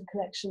collaborative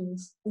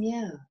collections.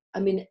 Yeah,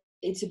 I mean,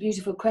 it's a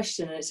beautiful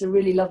question, and it's a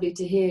really lovely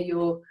to hear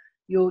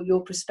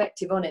your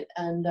perspective on it.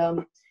 And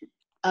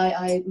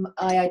I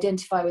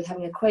identify with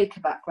having a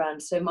Quaker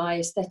background, so my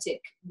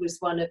aesthetic was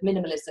one of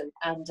minimalism,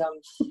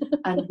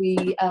 and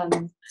we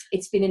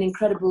it's been an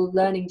incredible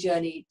learning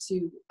journey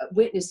to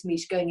witness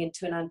Miche going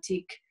into an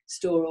antique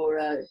store or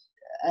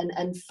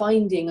and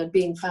finding and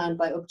being found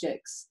by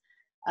objects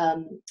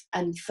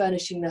and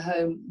furnishing the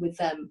home with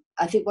them.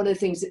 I think one of the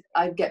things that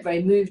I get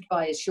very moved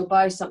by is she'll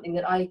buy something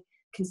that I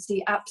can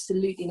see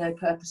absolutely no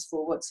purpose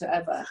for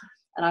whatsoever.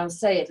 And I'll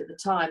say it at the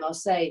time, I'll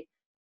say,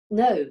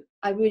 no,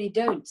 I really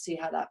don't see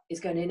how that is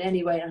going to in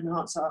any way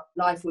enhance our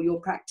life or your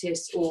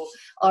practice or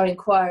our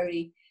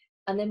inquiry.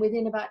 And then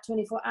within about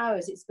 24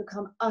 hours, it's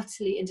become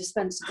utterly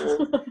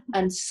indispensable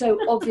and so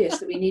obvious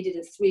that we needed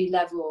a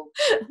 3-level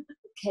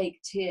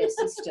cake tier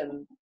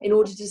system in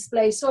order to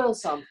display soil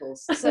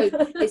samples. So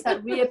it's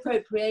that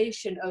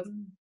reappropriation of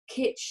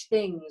kitsch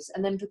things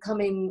and then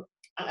becoming,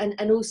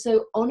 and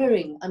also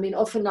honouring. I mean,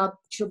 often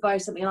she'll buy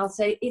something and I'll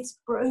say, it's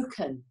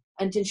broken.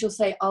 And then she'll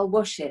say, I'll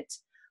wash it,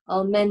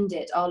 I'll mend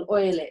it, I'll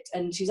oil it.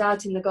 And she's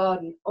out in the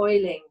garden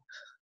oiling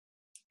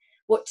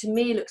what to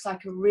me looks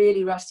like a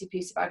really rusty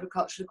piece of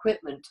agricultural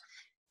equipment.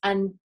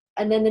 And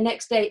then the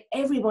next day,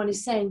 everyone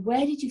is saying,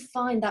 where did you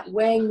find that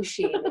weighing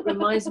machine that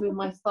reminds me of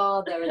my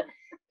father? And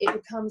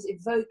it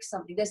evokes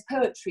something. There's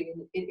poetry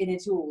in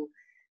it all.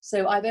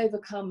 So I've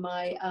overcome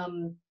my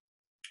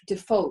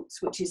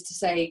defaults, which is to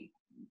say,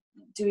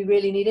 do we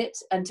really need it?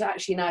 And to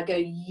actually now go,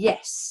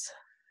 yes,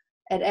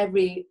 at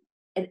every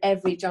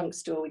junk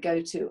store we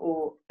go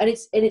to, and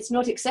it's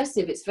not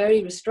excessive, it's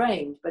very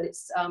restrained, but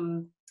it's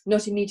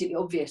not immediately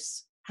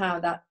obvious how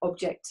that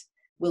object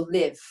will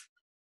live,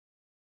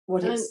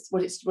 what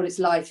its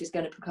life is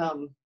going to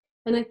become.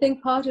 And I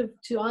think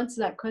to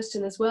answer that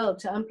question as well,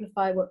 to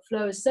amplify what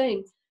Flo is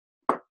saying,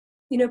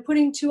 you know,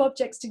 putting two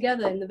objects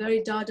together in the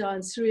very Dada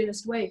and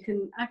surrealist way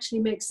can actually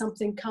make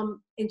something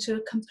come into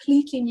a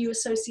completely new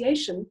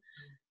association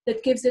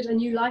that gives it a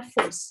new life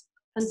force.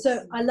 And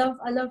so I love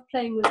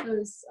playing with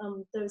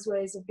those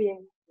ways of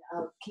being.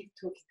 I'll keep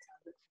talking.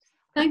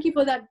 Thank you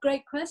for that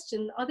great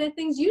question. Are there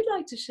things you'd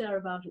like to share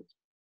about it?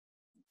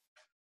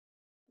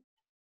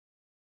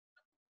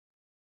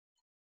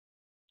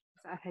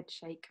 A head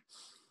shake.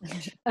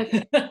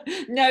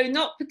 No,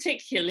 not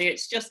particularly.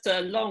 It's just a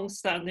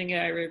long-standing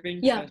area of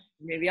interest.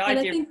 Yeah. The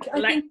idea of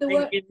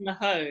collecting in the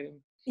home.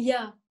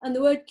 Yeah, and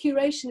the word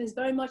curation is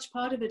very much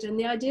part of it. And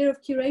the idea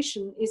of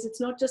curation is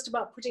it's not just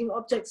about putting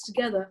objects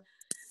together.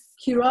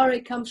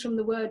 Curare comes from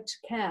the word to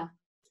care.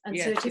 And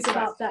yes, so it is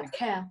about that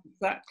care.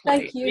 Exactly.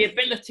 Thank you. The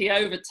ability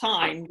over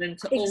time then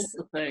to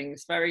alter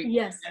things very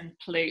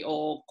gently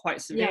or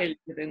quite severely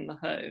within the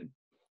home.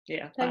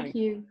 Yeah. Thank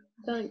you.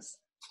 Thanks.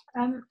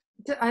 I'm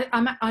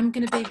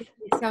going to be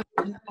selfish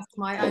and ask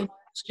my own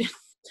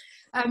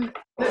question.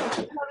 But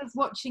I was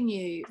watching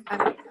you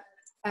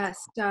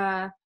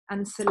stir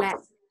and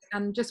select,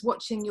 and just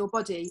watching your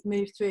body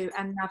move through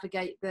and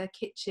navigate the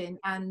kitchen,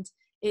 and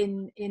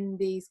in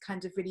these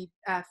kind of really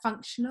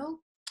functional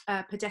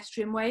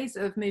pedestrian ways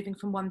of moving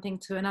from one thing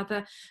to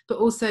another, but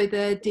also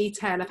the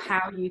detail of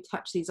how you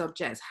touch these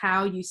objects,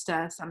 how you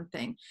stir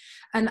something.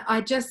 And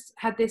I just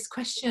had this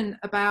question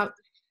about,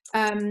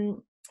 are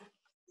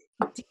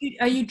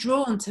you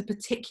drawn to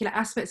particular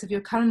aspects of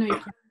your culinary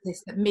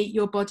practice that meet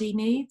your body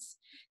needs?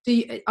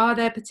 Are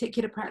there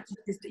particular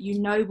practices that you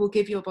know will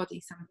give your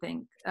body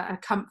something, a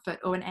comfort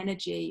or an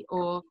energy,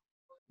 or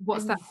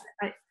what's that?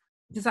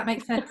 Does that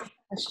make sense?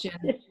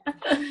 Question.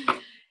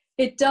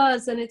 It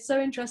does, and it's so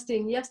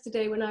interesting.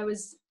 Yesterday, when I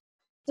was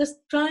just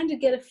trying to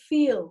get a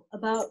feel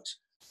about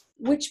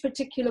which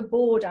particular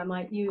board I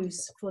might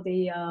use for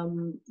the,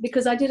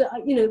 because I did,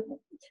 you know,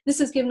 this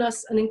has given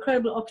us an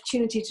incredible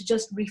opportunity to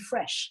just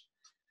refresh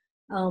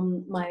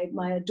my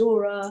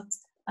Adora,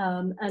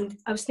 and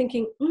I was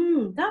thinking,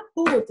 that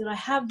board that I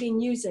have been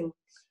using,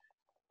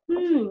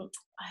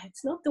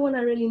 it's not the one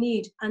I really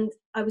need. And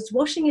I was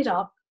washing it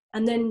up,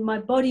 and then my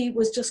body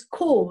was just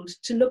called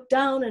to look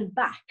down and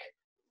back.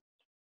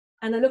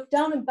 And I looked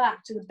down and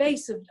back to the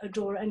base of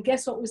Adora, and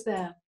guess what was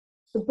there?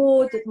 The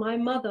board that my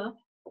mother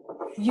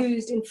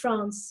used in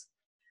France,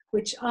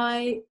 which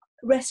I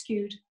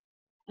rescued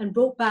and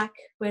brought back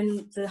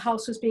when the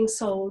house was being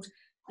sold,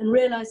 and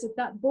realized that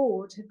that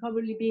board had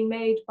probably been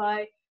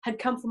had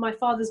come from my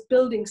father's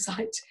building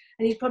site.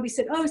 And he'd probably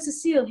said, oh,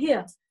 Cecile,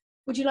 here,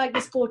 would you like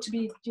this board to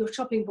be your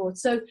chopping board?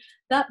 So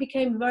that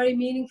became very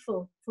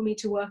meaningful for me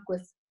to work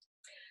with.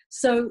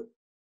 So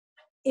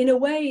in a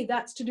way,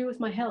 that's to do with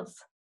my health.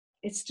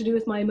 It's to do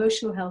with my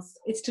emotional health.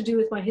 It's to do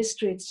with my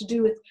history. It's to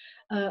do with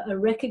a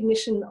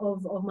recognition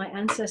of my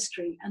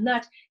ancestry. And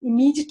that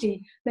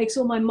immediately makes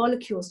all my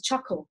molecules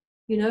chuckle,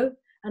 you know,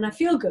 and I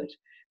feel good,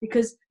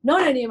 because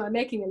not only am I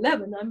making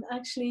 11, I'm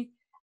actually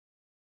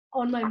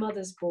on my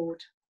mother's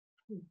board.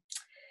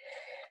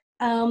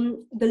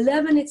 The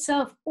leaven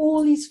itself,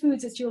 all these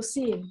foods that you're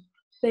seeing,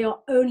 they are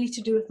only to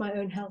do with my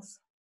own health,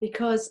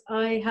 because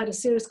I had a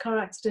serious car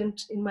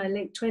accident in my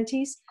late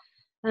 20s.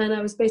 And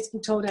I was basically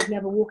told I'd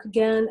never walk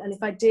again. And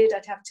if I did,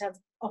 I'd have to have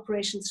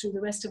operations through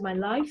the rest of my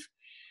life.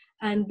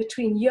 And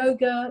between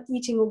yoga,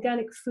 eating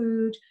organic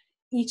food,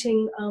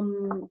 eating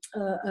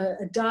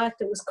a diet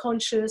that was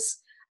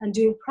conscious, and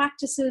doing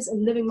practices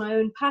and living my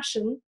own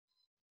passion,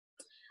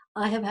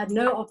 I have had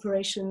no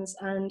operations,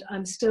 and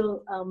I'm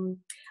still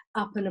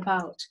up and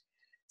about.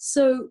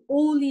 So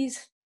all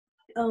these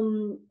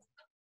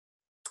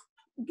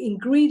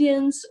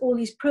ingredients, all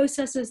these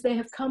processes, they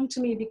have come to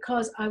me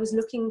because I was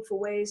looking for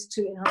ways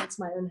to enhance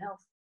my own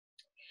health.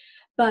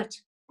 But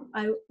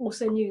I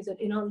also knew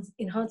that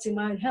enhancing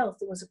my own health,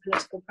 it was a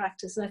political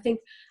practice. And I think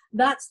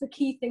that's the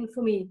key thing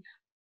for me.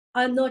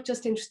 I'm not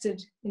just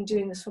interested in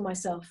doing this for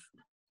myself.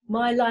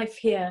 My life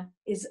here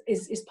is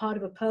part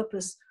of a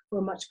purpose for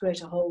a much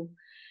greater whole.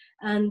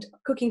 And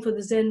cooking for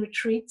the Zen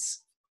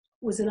retreats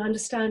was an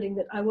understanding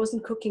that I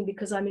wasn't cooking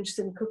because I'm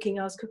interested in cooking.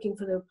 I was cooking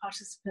for the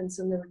participants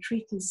and the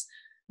retreatants'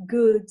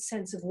 good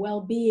sense of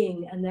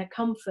well-being and their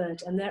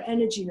comfort and their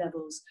energy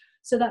levels.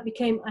 So that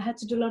became, I had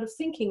to do a lot of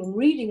thinking and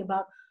reading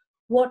about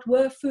what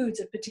were foods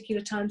at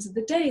particular times of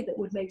the day that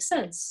would make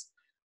sense,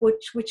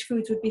 which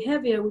foods would be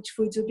heavier, which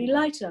foods would be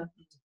lighter.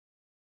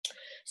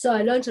 So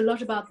I learned a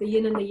lot about the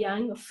yin and the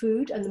yang of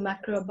food and the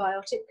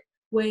macrobiotic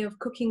way of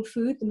cooking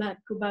food, the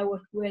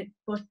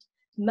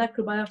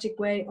macrobiotic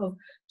way of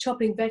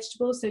chopping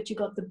vegetables so that you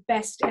got the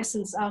best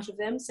essence out of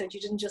them, so that you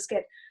didn't just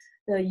get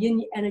the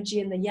yin energy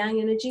and the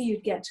yang energy,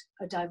 you'd get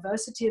a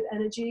diversity of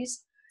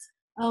energies.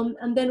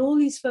 And then all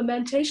these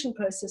fermentation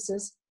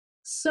processes,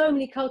 so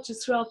many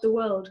cultures throughout the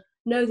world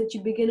know that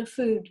you begin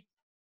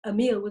a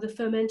meal with a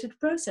fermented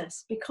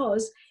process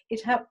because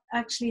it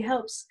actually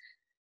helps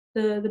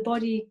the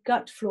body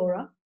gut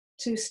flora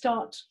to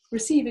start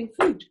receiving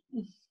food.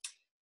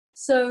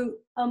 So,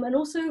 and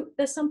also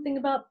there's something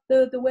about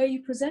the way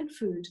you present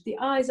food. The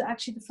eyes are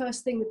actually the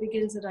first thing that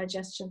begins the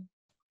digestion.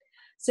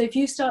 So if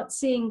you start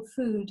seeing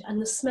food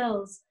and the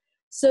smells,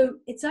 so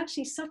it's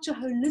actually such a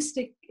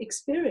holistic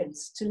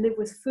experience to live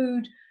with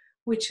food,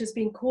 which has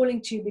been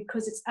calling to you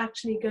because it's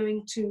actually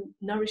going to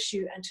nourish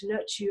you and to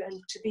nurture you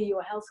and to be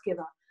your health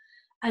giver.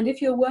 And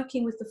if you're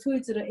working with the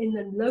foods that are in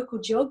the local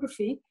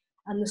geography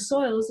and the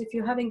soils, if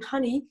you're having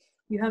honey,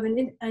 you have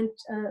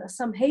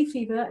some hay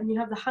fever and you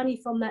have the honey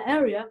from that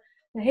area,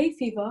 the hay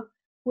fever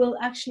will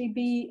actually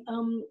be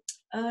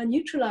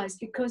neutralized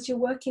because you're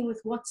working with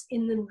what's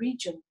in the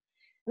region.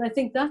 And I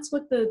think that's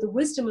what the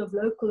wisdom of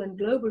local and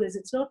global is.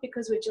 It's not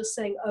because we're just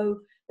saying, oh,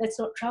 let's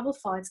not travel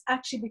far. It's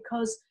actually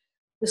because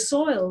the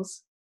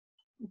soils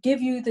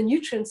give you the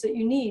nutrients that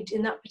you need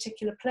in that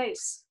particular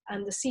place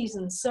and the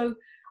seasons. So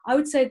I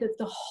would say that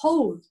the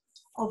whole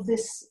of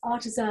this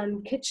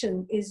artisan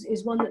kitchen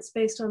is one that's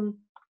based on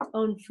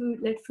food.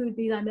 Let food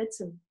be thy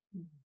medicine.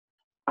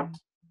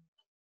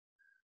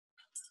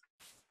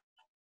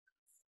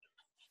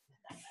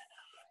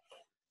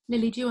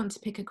 Lily, do you want to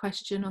pick a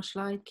question or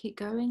shall I keep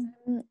going?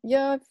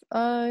 Yeah,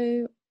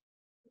 I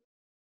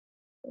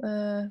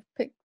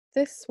picked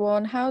this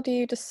one. How do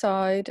you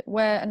decide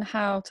where and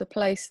how to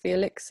place the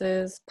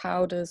elixirs,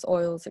 powders,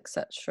 oils,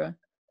 etc.?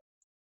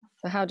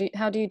 So how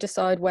do you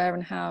decide where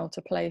and how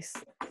to place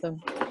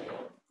them?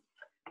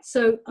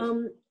 So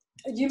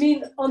you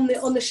mean on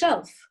the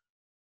shelf?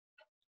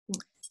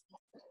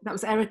 That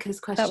was Erica's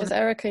question. That was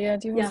Erica, yeah.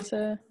 Do you want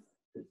to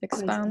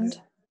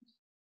expand?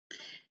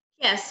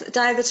 Yes,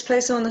 either to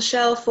place them on the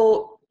shelf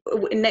or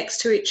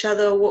next to each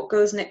other, what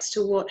goes next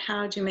to what,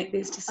 how do you make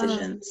these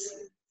decisions?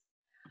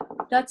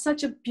 That's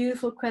such a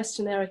beautiful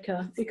question,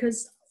 Erica,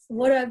 because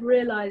what I've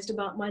realized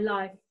about my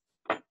life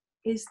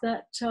is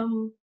that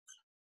There's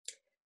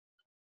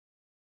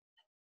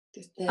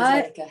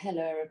Erica.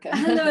 Hello, Erica.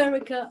 Hello,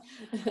 Erica.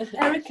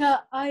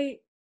 Erica,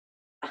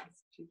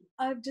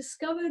 I've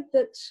discovered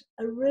that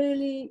a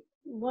really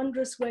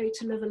wondrous way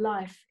to live a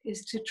life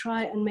is to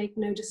try and make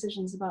no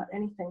decisions about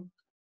anything.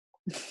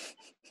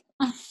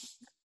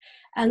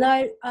 And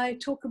I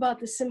talk about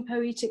the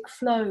sympoietic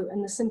flow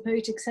and the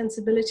sympoietic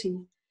sensibility.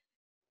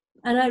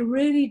 And I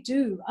really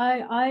do.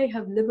 I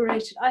have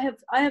liberated, I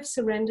have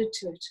surrendered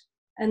to it.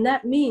 And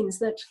that means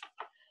that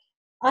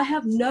I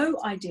have no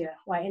idea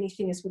why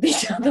anything is with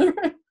each other.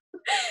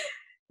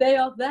 They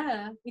are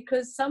there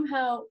because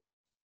somehow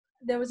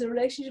there was a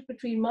relationship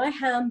between my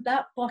hand,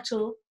 that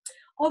bottle.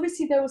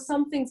 Obviously, there were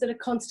some things that are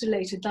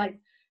constellated, like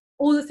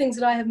all the things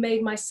that I have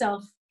made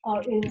myself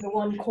are in the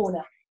one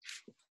corner.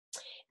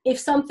 If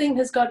something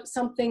has got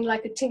something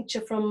like a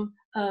tincture from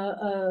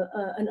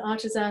an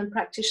artisan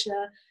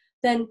practitioner,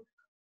 then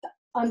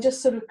I'm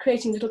just sort of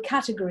creating little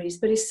categories.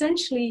 But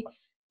essentially,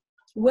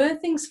 where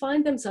things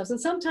find themselves, and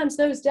sometimes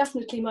those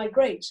definitely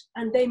migrate,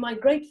 and they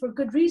migrate for a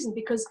good reason,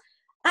 because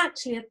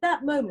actually at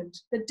that moment,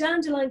 the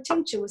dandelion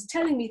tincture was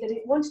telling me that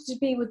it wanted to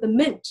be with the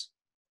mint.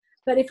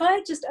 But if I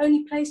had just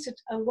only placed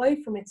it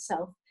away from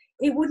itself,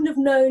 it wouldn't have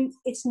known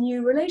its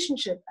new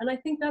relationship. And I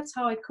think that's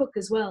how I cook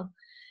as well.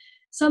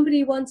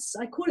 Somebody once,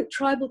 I call it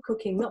tribal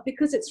cooking, not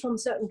because it's from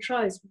certain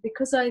tribes, but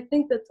because I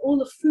think that all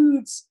the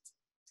foods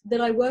that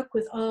I work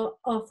with are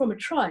from a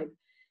tribe.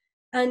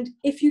 And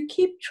if you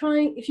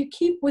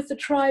keep with the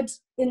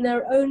tribes in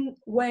their own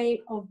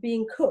way of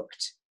being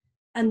cooked,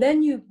 and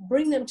then you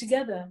bring them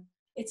together,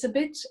 it's a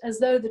bit as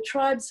though the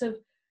tribes have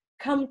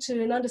come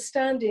to an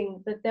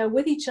understanding that they're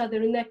with each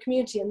other in their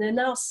community and they're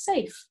now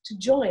safe to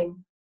join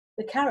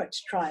the carrot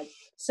tribe.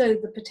 So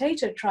the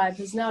potato tribe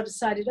has now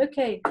decided,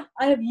 okay,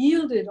 I have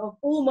yielded of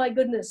all my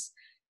goodness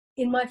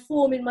in my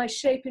form, in my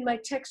shape, in my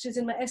textures,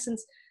 in my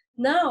essence.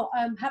 Now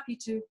I'm happy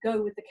to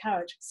go with the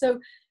carrot. So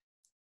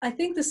I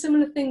think the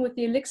similar thing with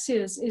the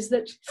elixirs is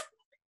that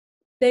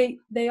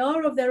they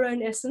are of their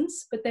own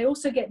essence, but they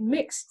also get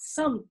mixed,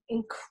 some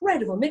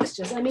incredible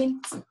mixtures. I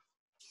mean,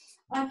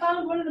 I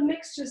found one of the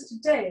mixtures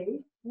today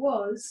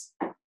was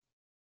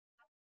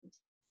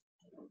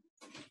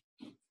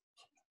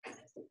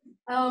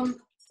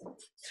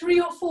 3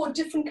 or 4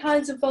 different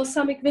kinds of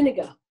balsamic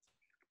vinegar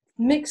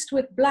mixed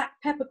with black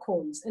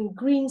peppercorns and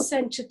green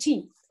sencha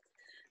tea.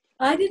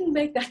 I didn't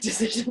make that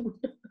decision.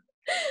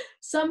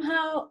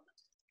 Somehow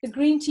the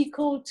green tea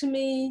called to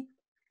me,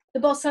 the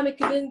balsamic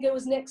vinegar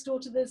was next door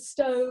to the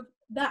stove,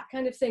 that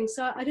kind of thing.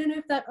 So I don't know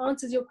if that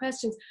answers your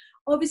questions.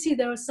 Obviously,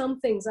 there are some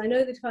things. I know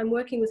that if I'm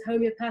working with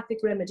homeopathic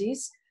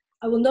remedies,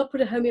 I will not put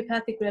a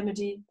homeopathic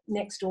remedy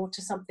next door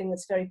to something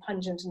that's very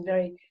pungent and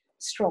very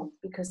strong,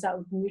 because that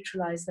would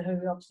neutralize the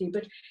homeopathy.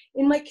 But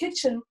in my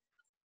kitchen,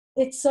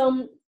 it's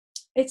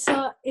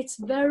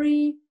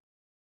very,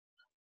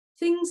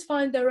 things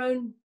find their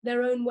own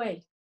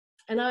way,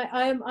 and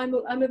I'm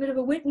a bit of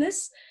a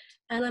witness,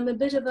 and I'm a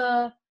bit of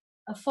a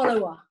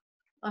follower.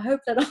 I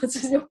hope that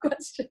answers your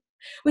question.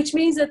 Which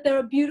means that there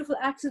are beautiful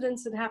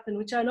accidents that happen,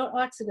 which are not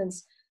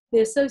accidents. The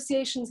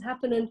associations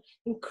happen, and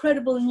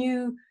incredible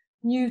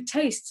new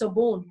tastes are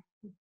born.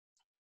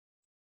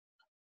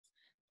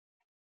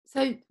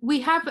 So we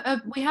have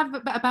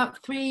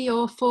about 3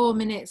 or 4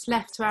 minutes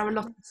left to our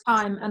allotted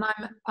time, and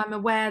I'm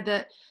aware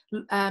that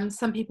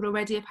some people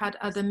already have had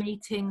other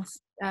meetings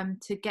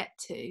to get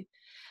to.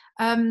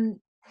 I'm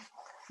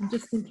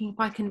just thinking if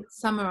I can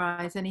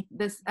summarise any.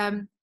 There's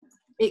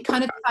it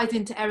kind of ties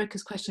into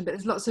Erica's question, but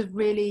there's lots of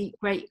really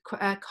great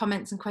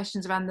comments and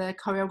questions around the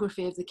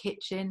choreography of the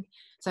kitchen.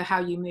 So how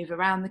you move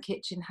around the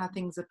kitchen, how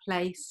things are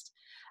placed.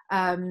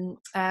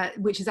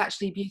 Which is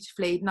actually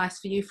beautifully, nice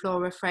for you,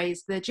 Flora,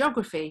 phrase the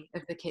geography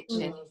of the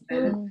kitchen,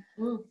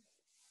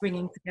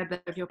 bringing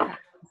together of your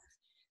practice.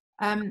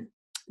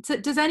 So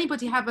does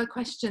anybody have a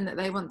question that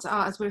they want to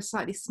ask? As we're a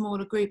slightly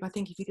smaller group, I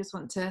think if you just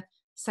want to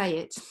say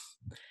it,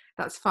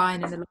 that's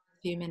fine in the last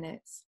few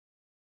minutes.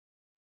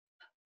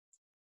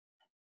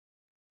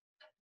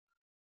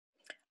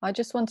 I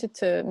just wanted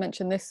to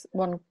mention this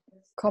one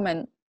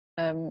comment,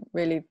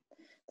 really,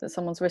 that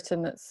someone's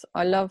written.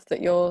 I love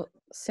that your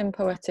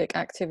sympoietic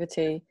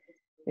activity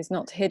is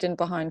not hidden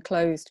behind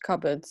closed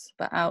cupboards,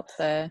 but out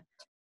there,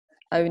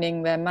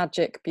 owning their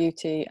magic,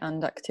 beauty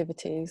and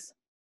activities.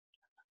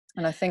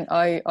 And I think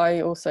I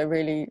also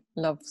really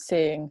love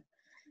seeing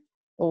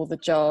all the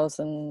jars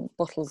and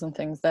bottles and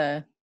things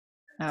there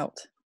out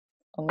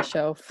on the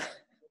shelf.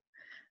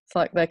 It's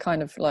like they're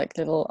kind of like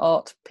little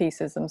art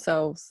pieces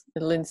themselves,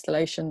 little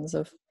installations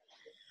of.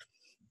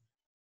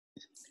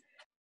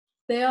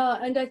 They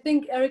are, and I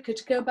think, Erica,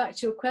 to go back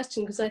to your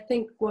question, because I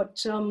think what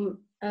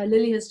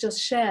Lily has just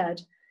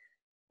shared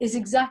is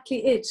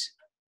exactly it.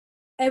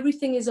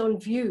 Everything is on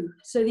view.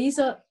 So these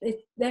are,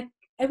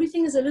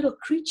 everything is a little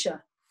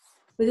creature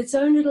with its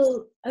own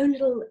little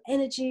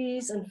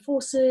energies and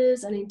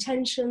forces and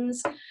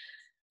intentions,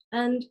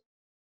 and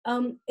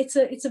it's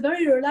a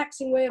very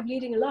relaxing way of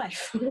leading a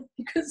life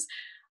because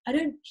I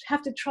don't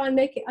have to try and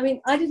make it. I mean,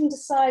 I didn't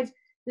decide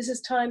this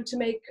is time to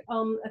make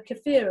a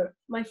kefir.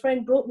 My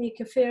friend brought me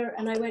kefir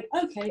and I went,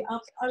 okay,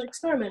 I'll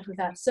experiment with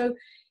that. So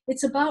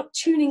it's about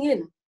tuning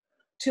in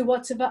to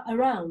what's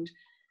around.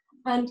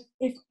 And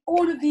if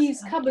all of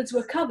these cupboards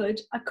were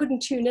covered, I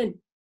couldn't tune in.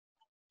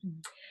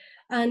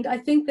 And I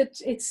think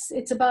that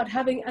it's about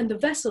having, and the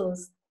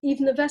vessels,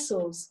 even the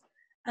vessels.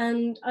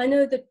 And I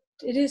know that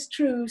it is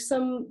true,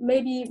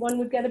 maybe one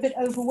would get a bit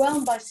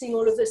overwhelmed by seeing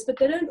all of this, but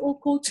they don't all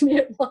call to me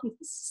at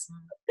once.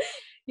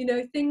 You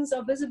know, things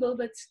are visible,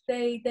 but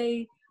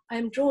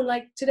I'm drawn.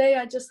 Like today,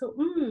 I just thought,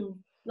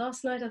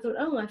 last night I thought,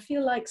 oh, I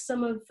feel like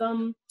some of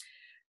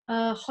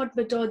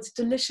Hodbadod's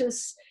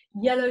delicious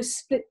yellow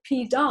split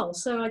pea dal.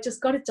 So I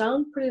just got it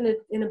down, put it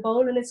in a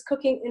bowl, and it's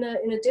cooking in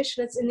a dish,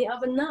 and it's in the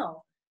oven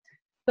now.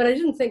 But I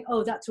didn't think,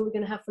 oh, that's what we're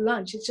going to have for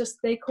lunch. It's just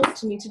they called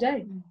to me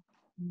today.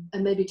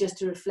 And maybe just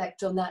to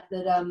reflect on that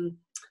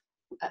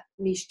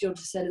Miche, do you want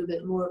to say a little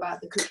bit more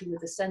about the cooking with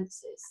the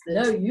senses?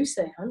 No, you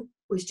say, hon.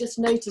 Was just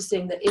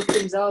noticing that if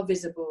things are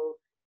visible,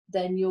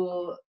 then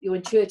your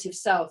intuitive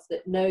self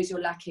that knows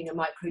you're lacking a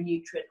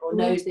micronutrient or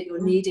knows that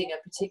you're needing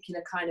a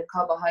particular kind of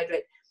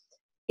carbohydrate,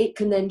 it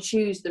can then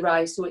choose the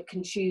rice or it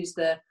can choose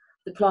the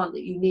plant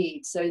that you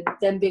need. So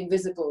them being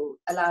visible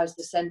allows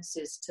the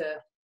senses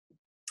to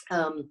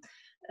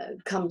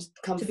come to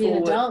forward. Be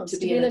in a dance. To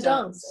be in a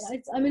dance.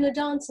 I'm in a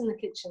dance in the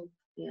kitchen.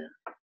 Yeah.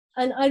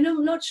 And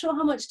I'm not sure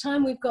how much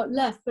time we've got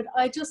left, but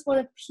I just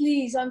want to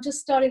please, I'm just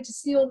starting to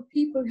see all the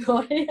people who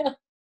are here.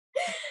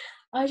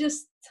 I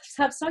just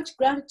have such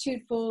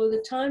gratitude for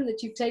the time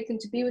that you've taken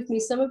to be with me.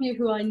 Some of you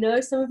who I know,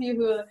 some of you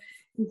who are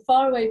in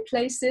faraway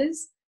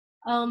places.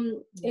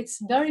 It's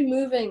very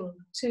moving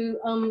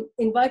to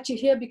invite you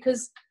here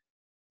because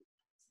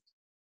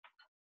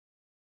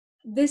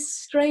this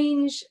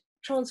strange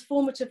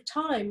transformative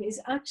time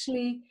is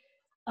actually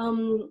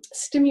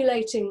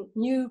stimulating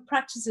new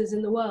practices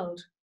in the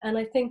world. And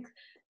I think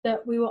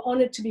that we were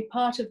honored to be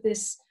part of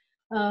this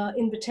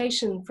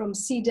invitation from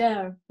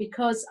C-DaRE,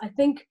 because I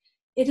think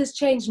it has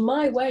changed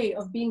my way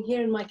of being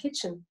here in my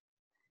kitchen,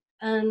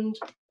 and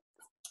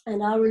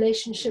our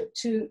relationship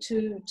to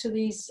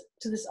this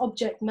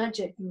object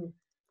magic.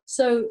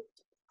 So,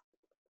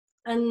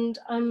 and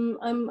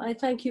I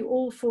thank you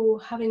all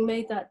for having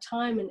made that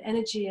time and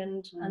energy,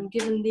 and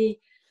given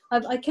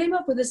I came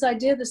up with this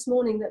idea this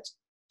morning that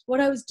what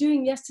I was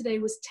doing yesterday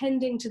was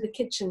tending to the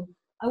kitchen.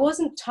 I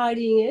wasn't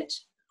tidying it,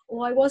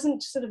 or I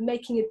wasn't sort of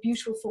making it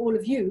beautiful for all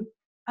of you.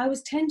 I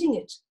was tending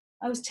it.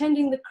 I was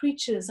tending the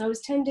creatures. I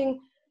was tending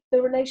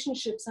the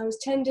relationships. I was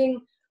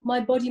tending my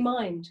body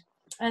mind.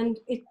 And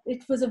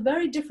it was a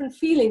very different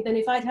feeling than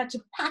if I'd had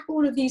to pack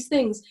all of these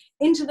things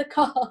into the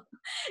car,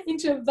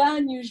 into a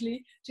van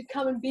usually, to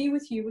come and be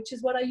with you, which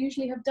is what I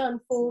usually have done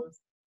for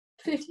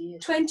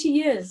 20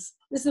 years.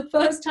 This is the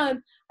first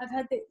time I've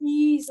had the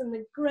ease and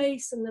the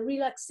grace and the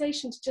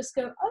relaxation to just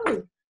go,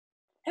 oh,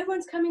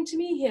 everyone's coming to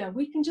me here.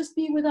 We can just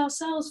be with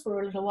ourselves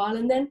for a little while,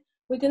 and then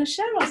we're going to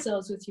share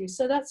ourselves with you.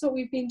 So that's what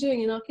we've been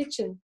doing in our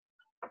kitchen.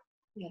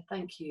 Yeah,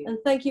 thank you. And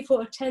thank you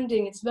for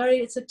attending.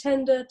 It's a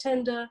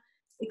tender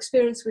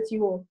experience with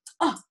you all.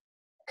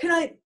 Can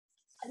I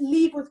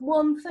leave with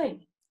one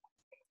thing?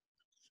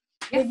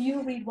 Yes. Maybe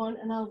you read one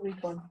and I'll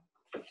read one.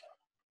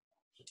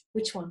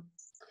 Which one?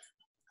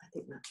 I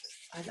think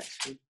I'd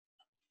actually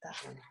that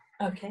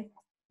one. Okay,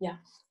 yeah.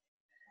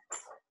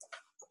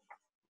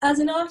 As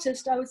an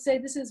artist, I would say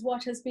this is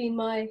what has been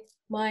my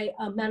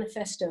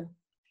manifesto.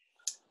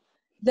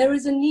 There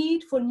is a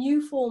need for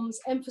new forms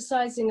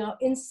emphasizing our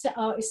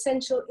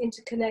essential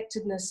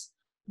interconnectedness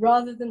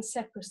rather than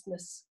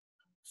separateness.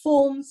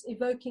 Forms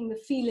evoking the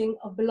feeling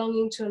of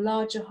belonging to a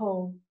larger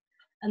whole.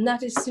 And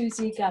that is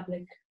Susie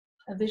Gablick,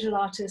 a visual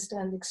artist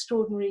and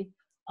extraordinary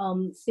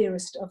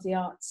theorist of the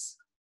arts.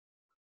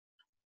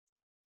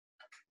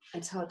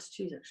 It's hard to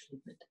choose,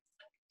 actually. But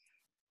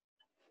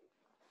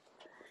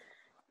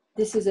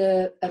this is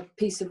a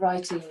piece of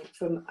writing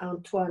from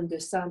Antoine de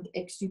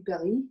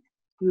Saint-Exupéry,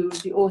 who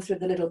was the author of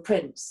The Little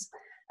Prince.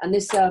 And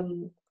this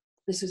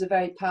was a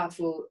very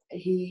powerful,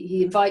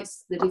 he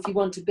invites that if you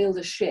want to build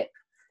a ship,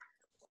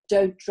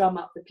 don't drum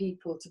up the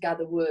people to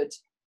gather wood,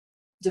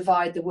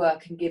 divide the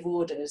work and give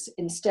orders.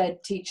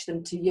 Instead, teach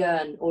them to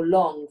yearn or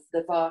long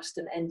for the vast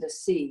and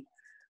endless sea.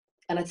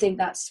 And I think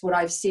that's what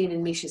I've seen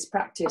in Miche's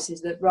practice,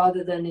 is that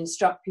rather than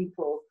instruct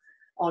people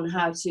on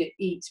how to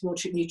eat more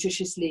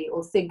nutritiously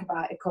or think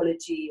about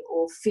ecology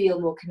or feel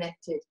more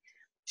connected,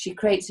 she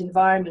creates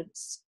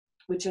environments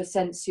which are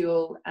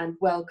sensual and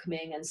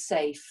welcoming and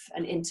safe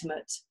and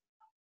intimate.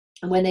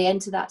 And when they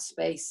enter that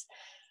space,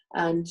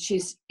 and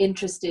she's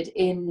interested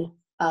in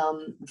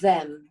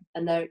them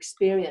and their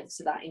experience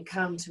of that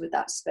encounter with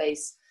that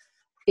space,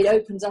 it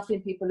opens up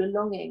in people a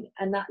longing,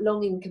 and that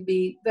longing can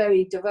be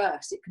very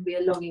diverse. It can be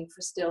a longing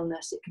for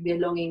stillness, it can be a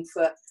longing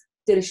for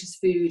delicious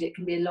food, it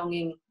can be a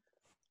longing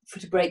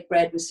to break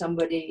bread with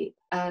somebody,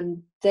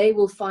 and they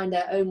will find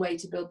their own way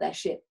to build their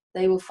ship.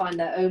 They will find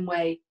their own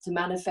way to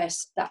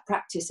manifest that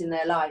practice in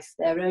their life,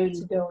 their own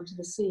to go onto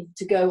the sea.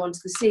 To go onto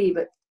the sea.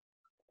 But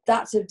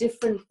that's a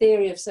different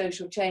theory of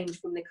social change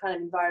from the kind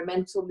of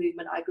environmental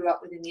movement I grew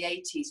up with in the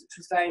 80s, which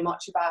was very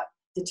much about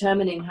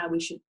determining how we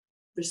should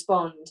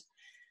respond.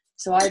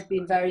 So I've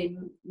been very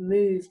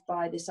moved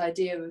by this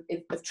idea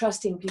of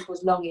trusting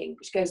people's longing,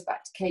 which goes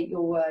back to Kate,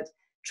 your word,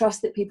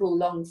 trust that people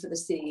long for the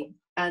sea.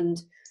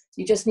 And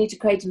you just need to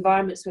create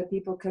environments where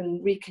people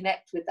can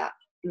reconnect with that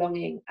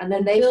longing. And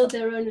then they build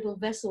their own little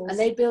vessels. And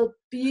they build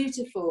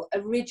beautiful,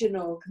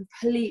 original,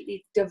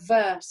 completely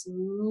diverse,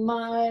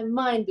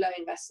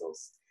 mind-blowing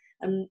vessels.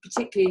 And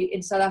particularly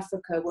in South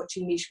Africa,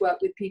 watching Miche work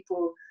with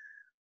people,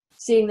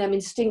 seeing them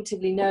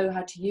instinctively know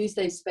how to use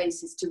those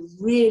spaces to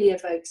really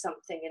evoke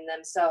something in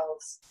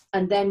themselves,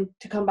 and then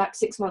to come back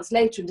 6 months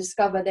later and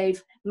discover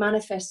they've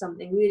manifest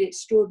something really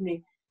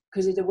extraordinary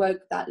because it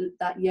awoke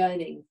that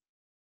yearning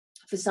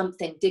for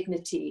something,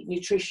 dignity,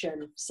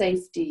 nutrition,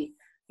 safety,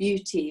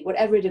 beauty,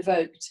 whatever it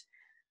evoked,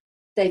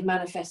 they've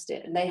manifested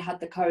it, and they had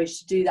the courage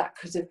to do that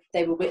because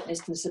they were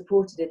witnessed and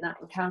supported in that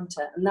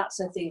encounter. And that's,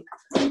 I think,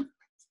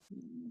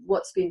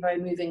 what's been very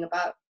moving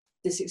about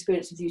this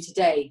experience with you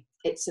today.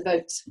 It's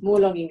evoked more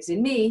longings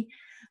in me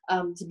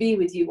to be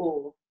with you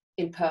all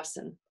in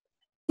person.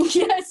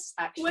 Yes,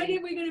 actually. when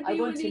are we going to be I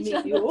want with to each meet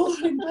other? you all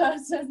in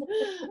person,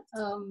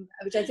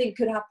 which I think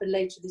could happen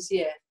later this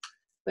year.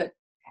 But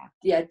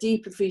yeah,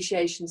 deep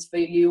appreciations for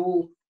you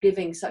all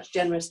giving such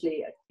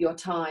generously your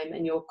time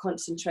and your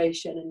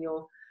concentration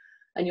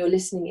and your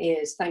listening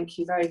ears. Thank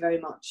you very, very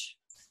much.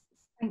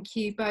 Thank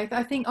you both.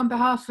 I think on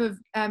behalf of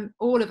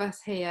all of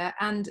us here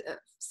and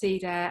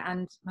C-DaRE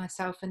and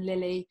myself and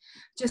Lily,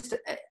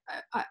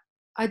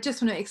 I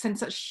just want to extend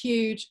such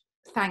huge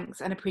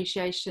thanks and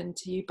appreciation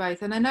to you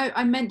both. And I know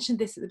I mentioned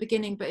this at the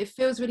beginning, but it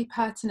feels really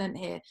pertinent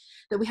here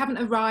that we haven't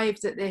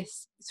arrived at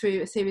this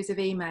through a series of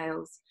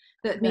emails,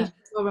 that Miche,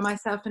 Flora,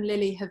 myself and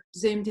Lily have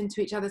zoomed into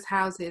each other's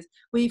houses.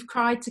 We've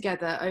cried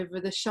together over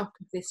the shock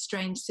of this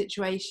strange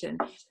situation.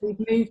 We've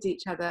moved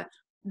each other.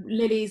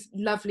 Lily's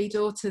lovely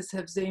daughters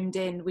have zoomed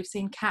in. We've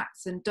seen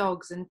cats and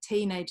dogs and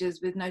teenagers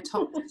with no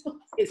tops.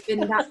 It's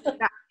been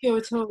that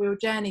curatorial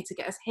journey to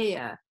get us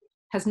here.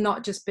 has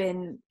not just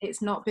been,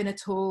 it's not been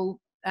at all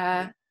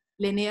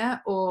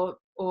linear or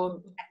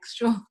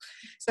textual.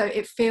 So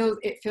it feels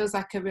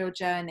like a real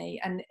journey,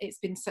 and it's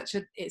been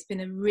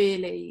a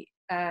really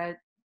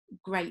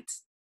great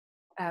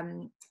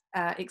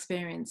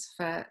experience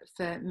for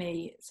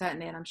me,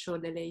 certainly, and I'm sure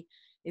Lily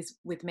is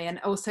with me. And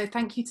also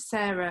thank you to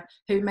Sarah,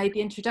 who made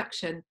the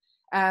introduction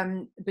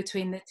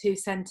between the two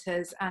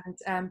centres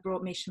and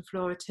brought Miche and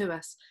Flora to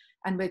us,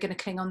 and we're going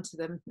to cling on to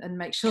them and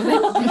make sure they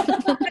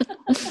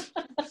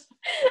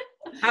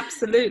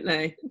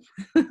absolutely.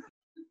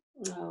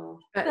 Oh,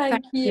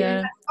 thank you.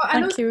 Yeah.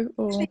 Thank you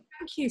all.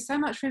 Thank you so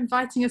much for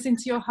inviting us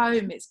into your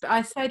home.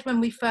 I said when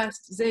we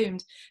first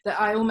zoomed that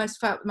I almost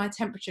felt my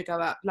temperature go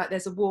up, like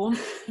there's a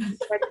warmth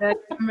when the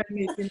camera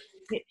moves into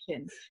the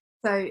kitchen.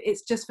 So it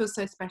just feels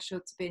so special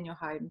to be in your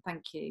home.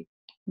 Thank you.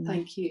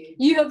 thank you.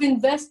 You have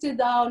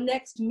invested our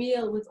next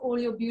meal with all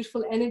your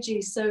beautiful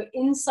energy. So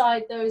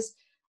inside those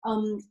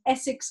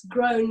Essex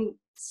grown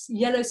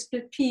yellow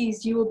split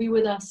peas, you will be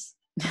with us.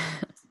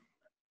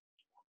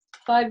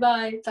 Bye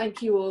bye.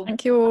 Thank you all.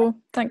 Thank you all.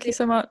 Thank you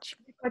so much.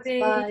 Everybody.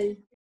 Bye.